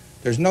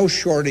 There's no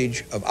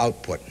shortage of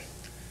output.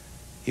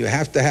 You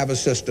have to have a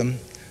system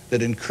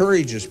that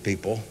encourages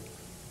people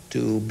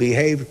to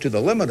behave to the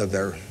limit of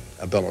their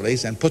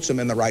abilities and puts them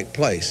in the right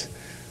place.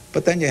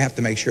 But then you have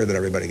to make sure that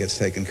everybody gets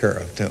taken care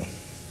of, too.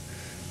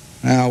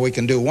 Now, we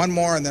can do one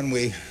more, and then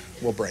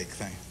we'll break.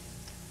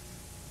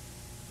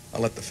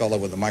 I'll let the fellow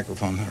with the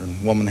microphone, or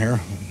woman here,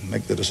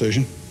 make the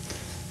decision.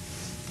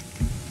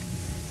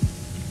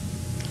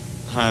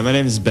 Hi, my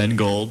name is Ben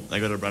Gold. I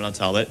go to Brown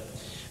Talbot.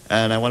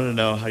 And I wanted to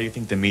know, how do you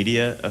think the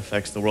media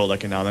affects the world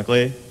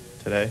economically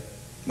today?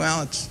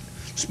 Well, it's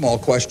a small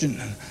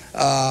question.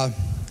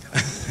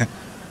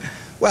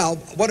 Well,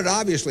 what it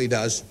obviously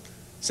does,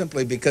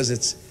 simply because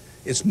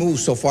it's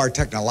moved so far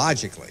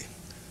technologically,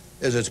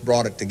 is it's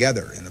brought it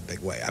together in a big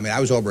way. I mean, I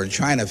was over in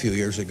China a few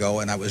years ago,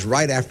 and I was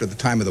right after the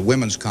time of the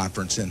women's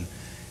conference in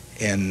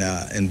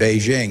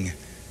Beijing,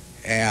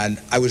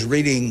 and I was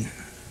reading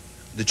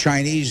the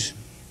Chinese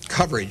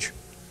coverage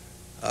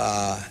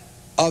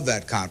of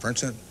that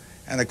conference,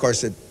 and of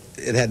course it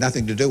had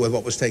nothing to do with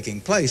what was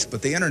taking place,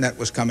 but the internet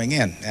was coming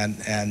in,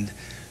 and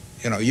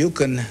you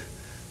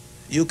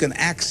can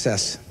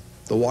access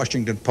the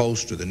Washington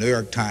Post or the New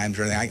York Times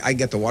or anything. I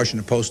get the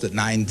Washington Post at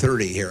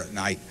 9:30 here at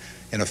night.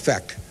 In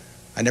effect,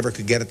 I never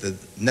could get it the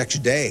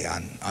next day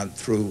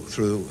through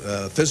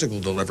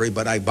physical delivery,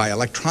 but by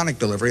electronic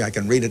delivery I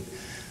can read it.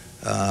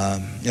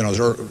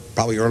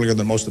 Probably earlier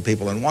than most of the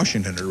people in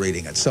Washington are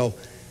reading it. So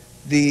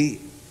the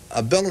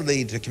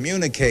ability to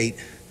communicate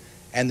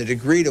and the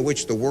degree to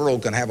which the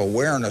world can have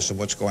awareness of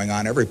what's going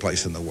on every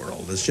place in the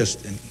world is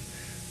just,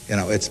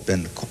 it's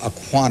been a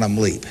quantum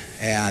leap.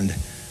 And,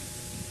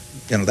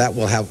 that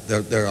will have,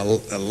 there are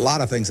a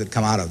lot of things that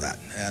come out of that.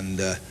 And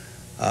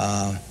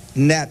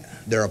net,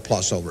 they're a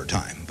plus over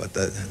time. But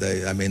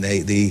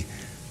the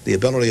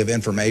ability of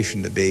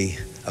information to be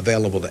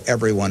available to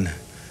everyone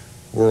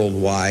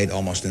worldwide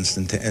almost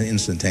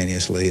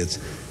instantaneously, it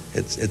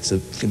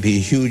can be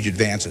huge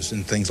advances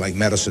in things like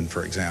medicine,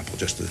 for example,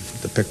 just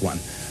to pick one.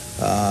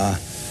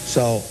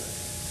 So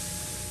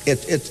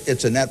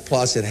it's a net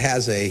plus. It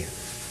has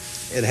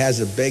it has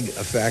a big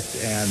effect,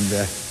 and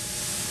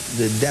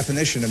the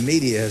definition of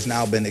media has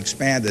now been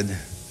expanded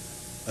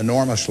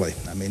enormously.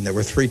 I mean, there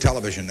were 3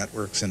 television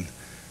networks in the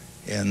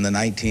in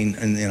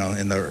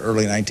the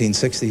early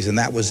 1960s, and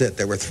that was it.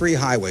 There were 3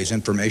 highways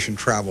information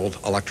traveled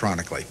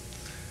electronically,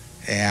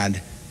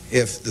 and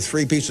if the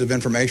 3 pieces of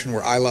information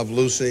were I Love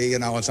Lucy,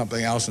 and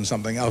something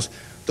else,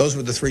 those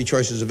were the 3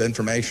 choices of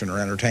information or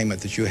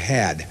entertainment that you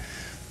had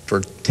for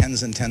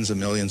tens and tens of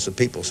millions of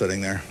people sitting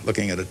there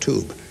looking at a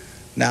tube.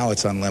 Now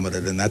it's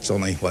unlimited, and that's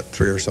only, what,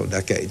 3 or so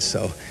decades.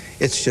 So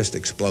it's just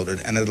exploded,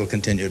 and it'll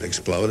continue to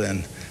explode.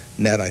 And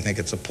net, I think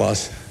it's a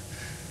plus.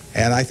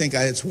 And I think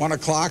it's 1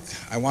 o'clock.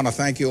 I want to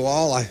thank you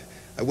all. I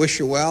wish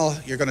you well.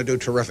 You're going to do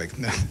terrific.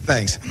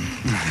 Thanks.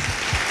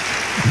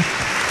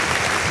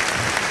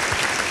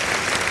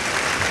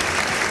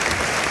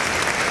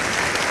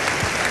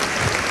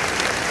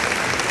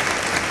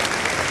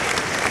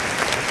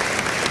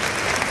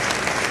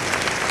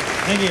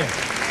 Thank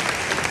you.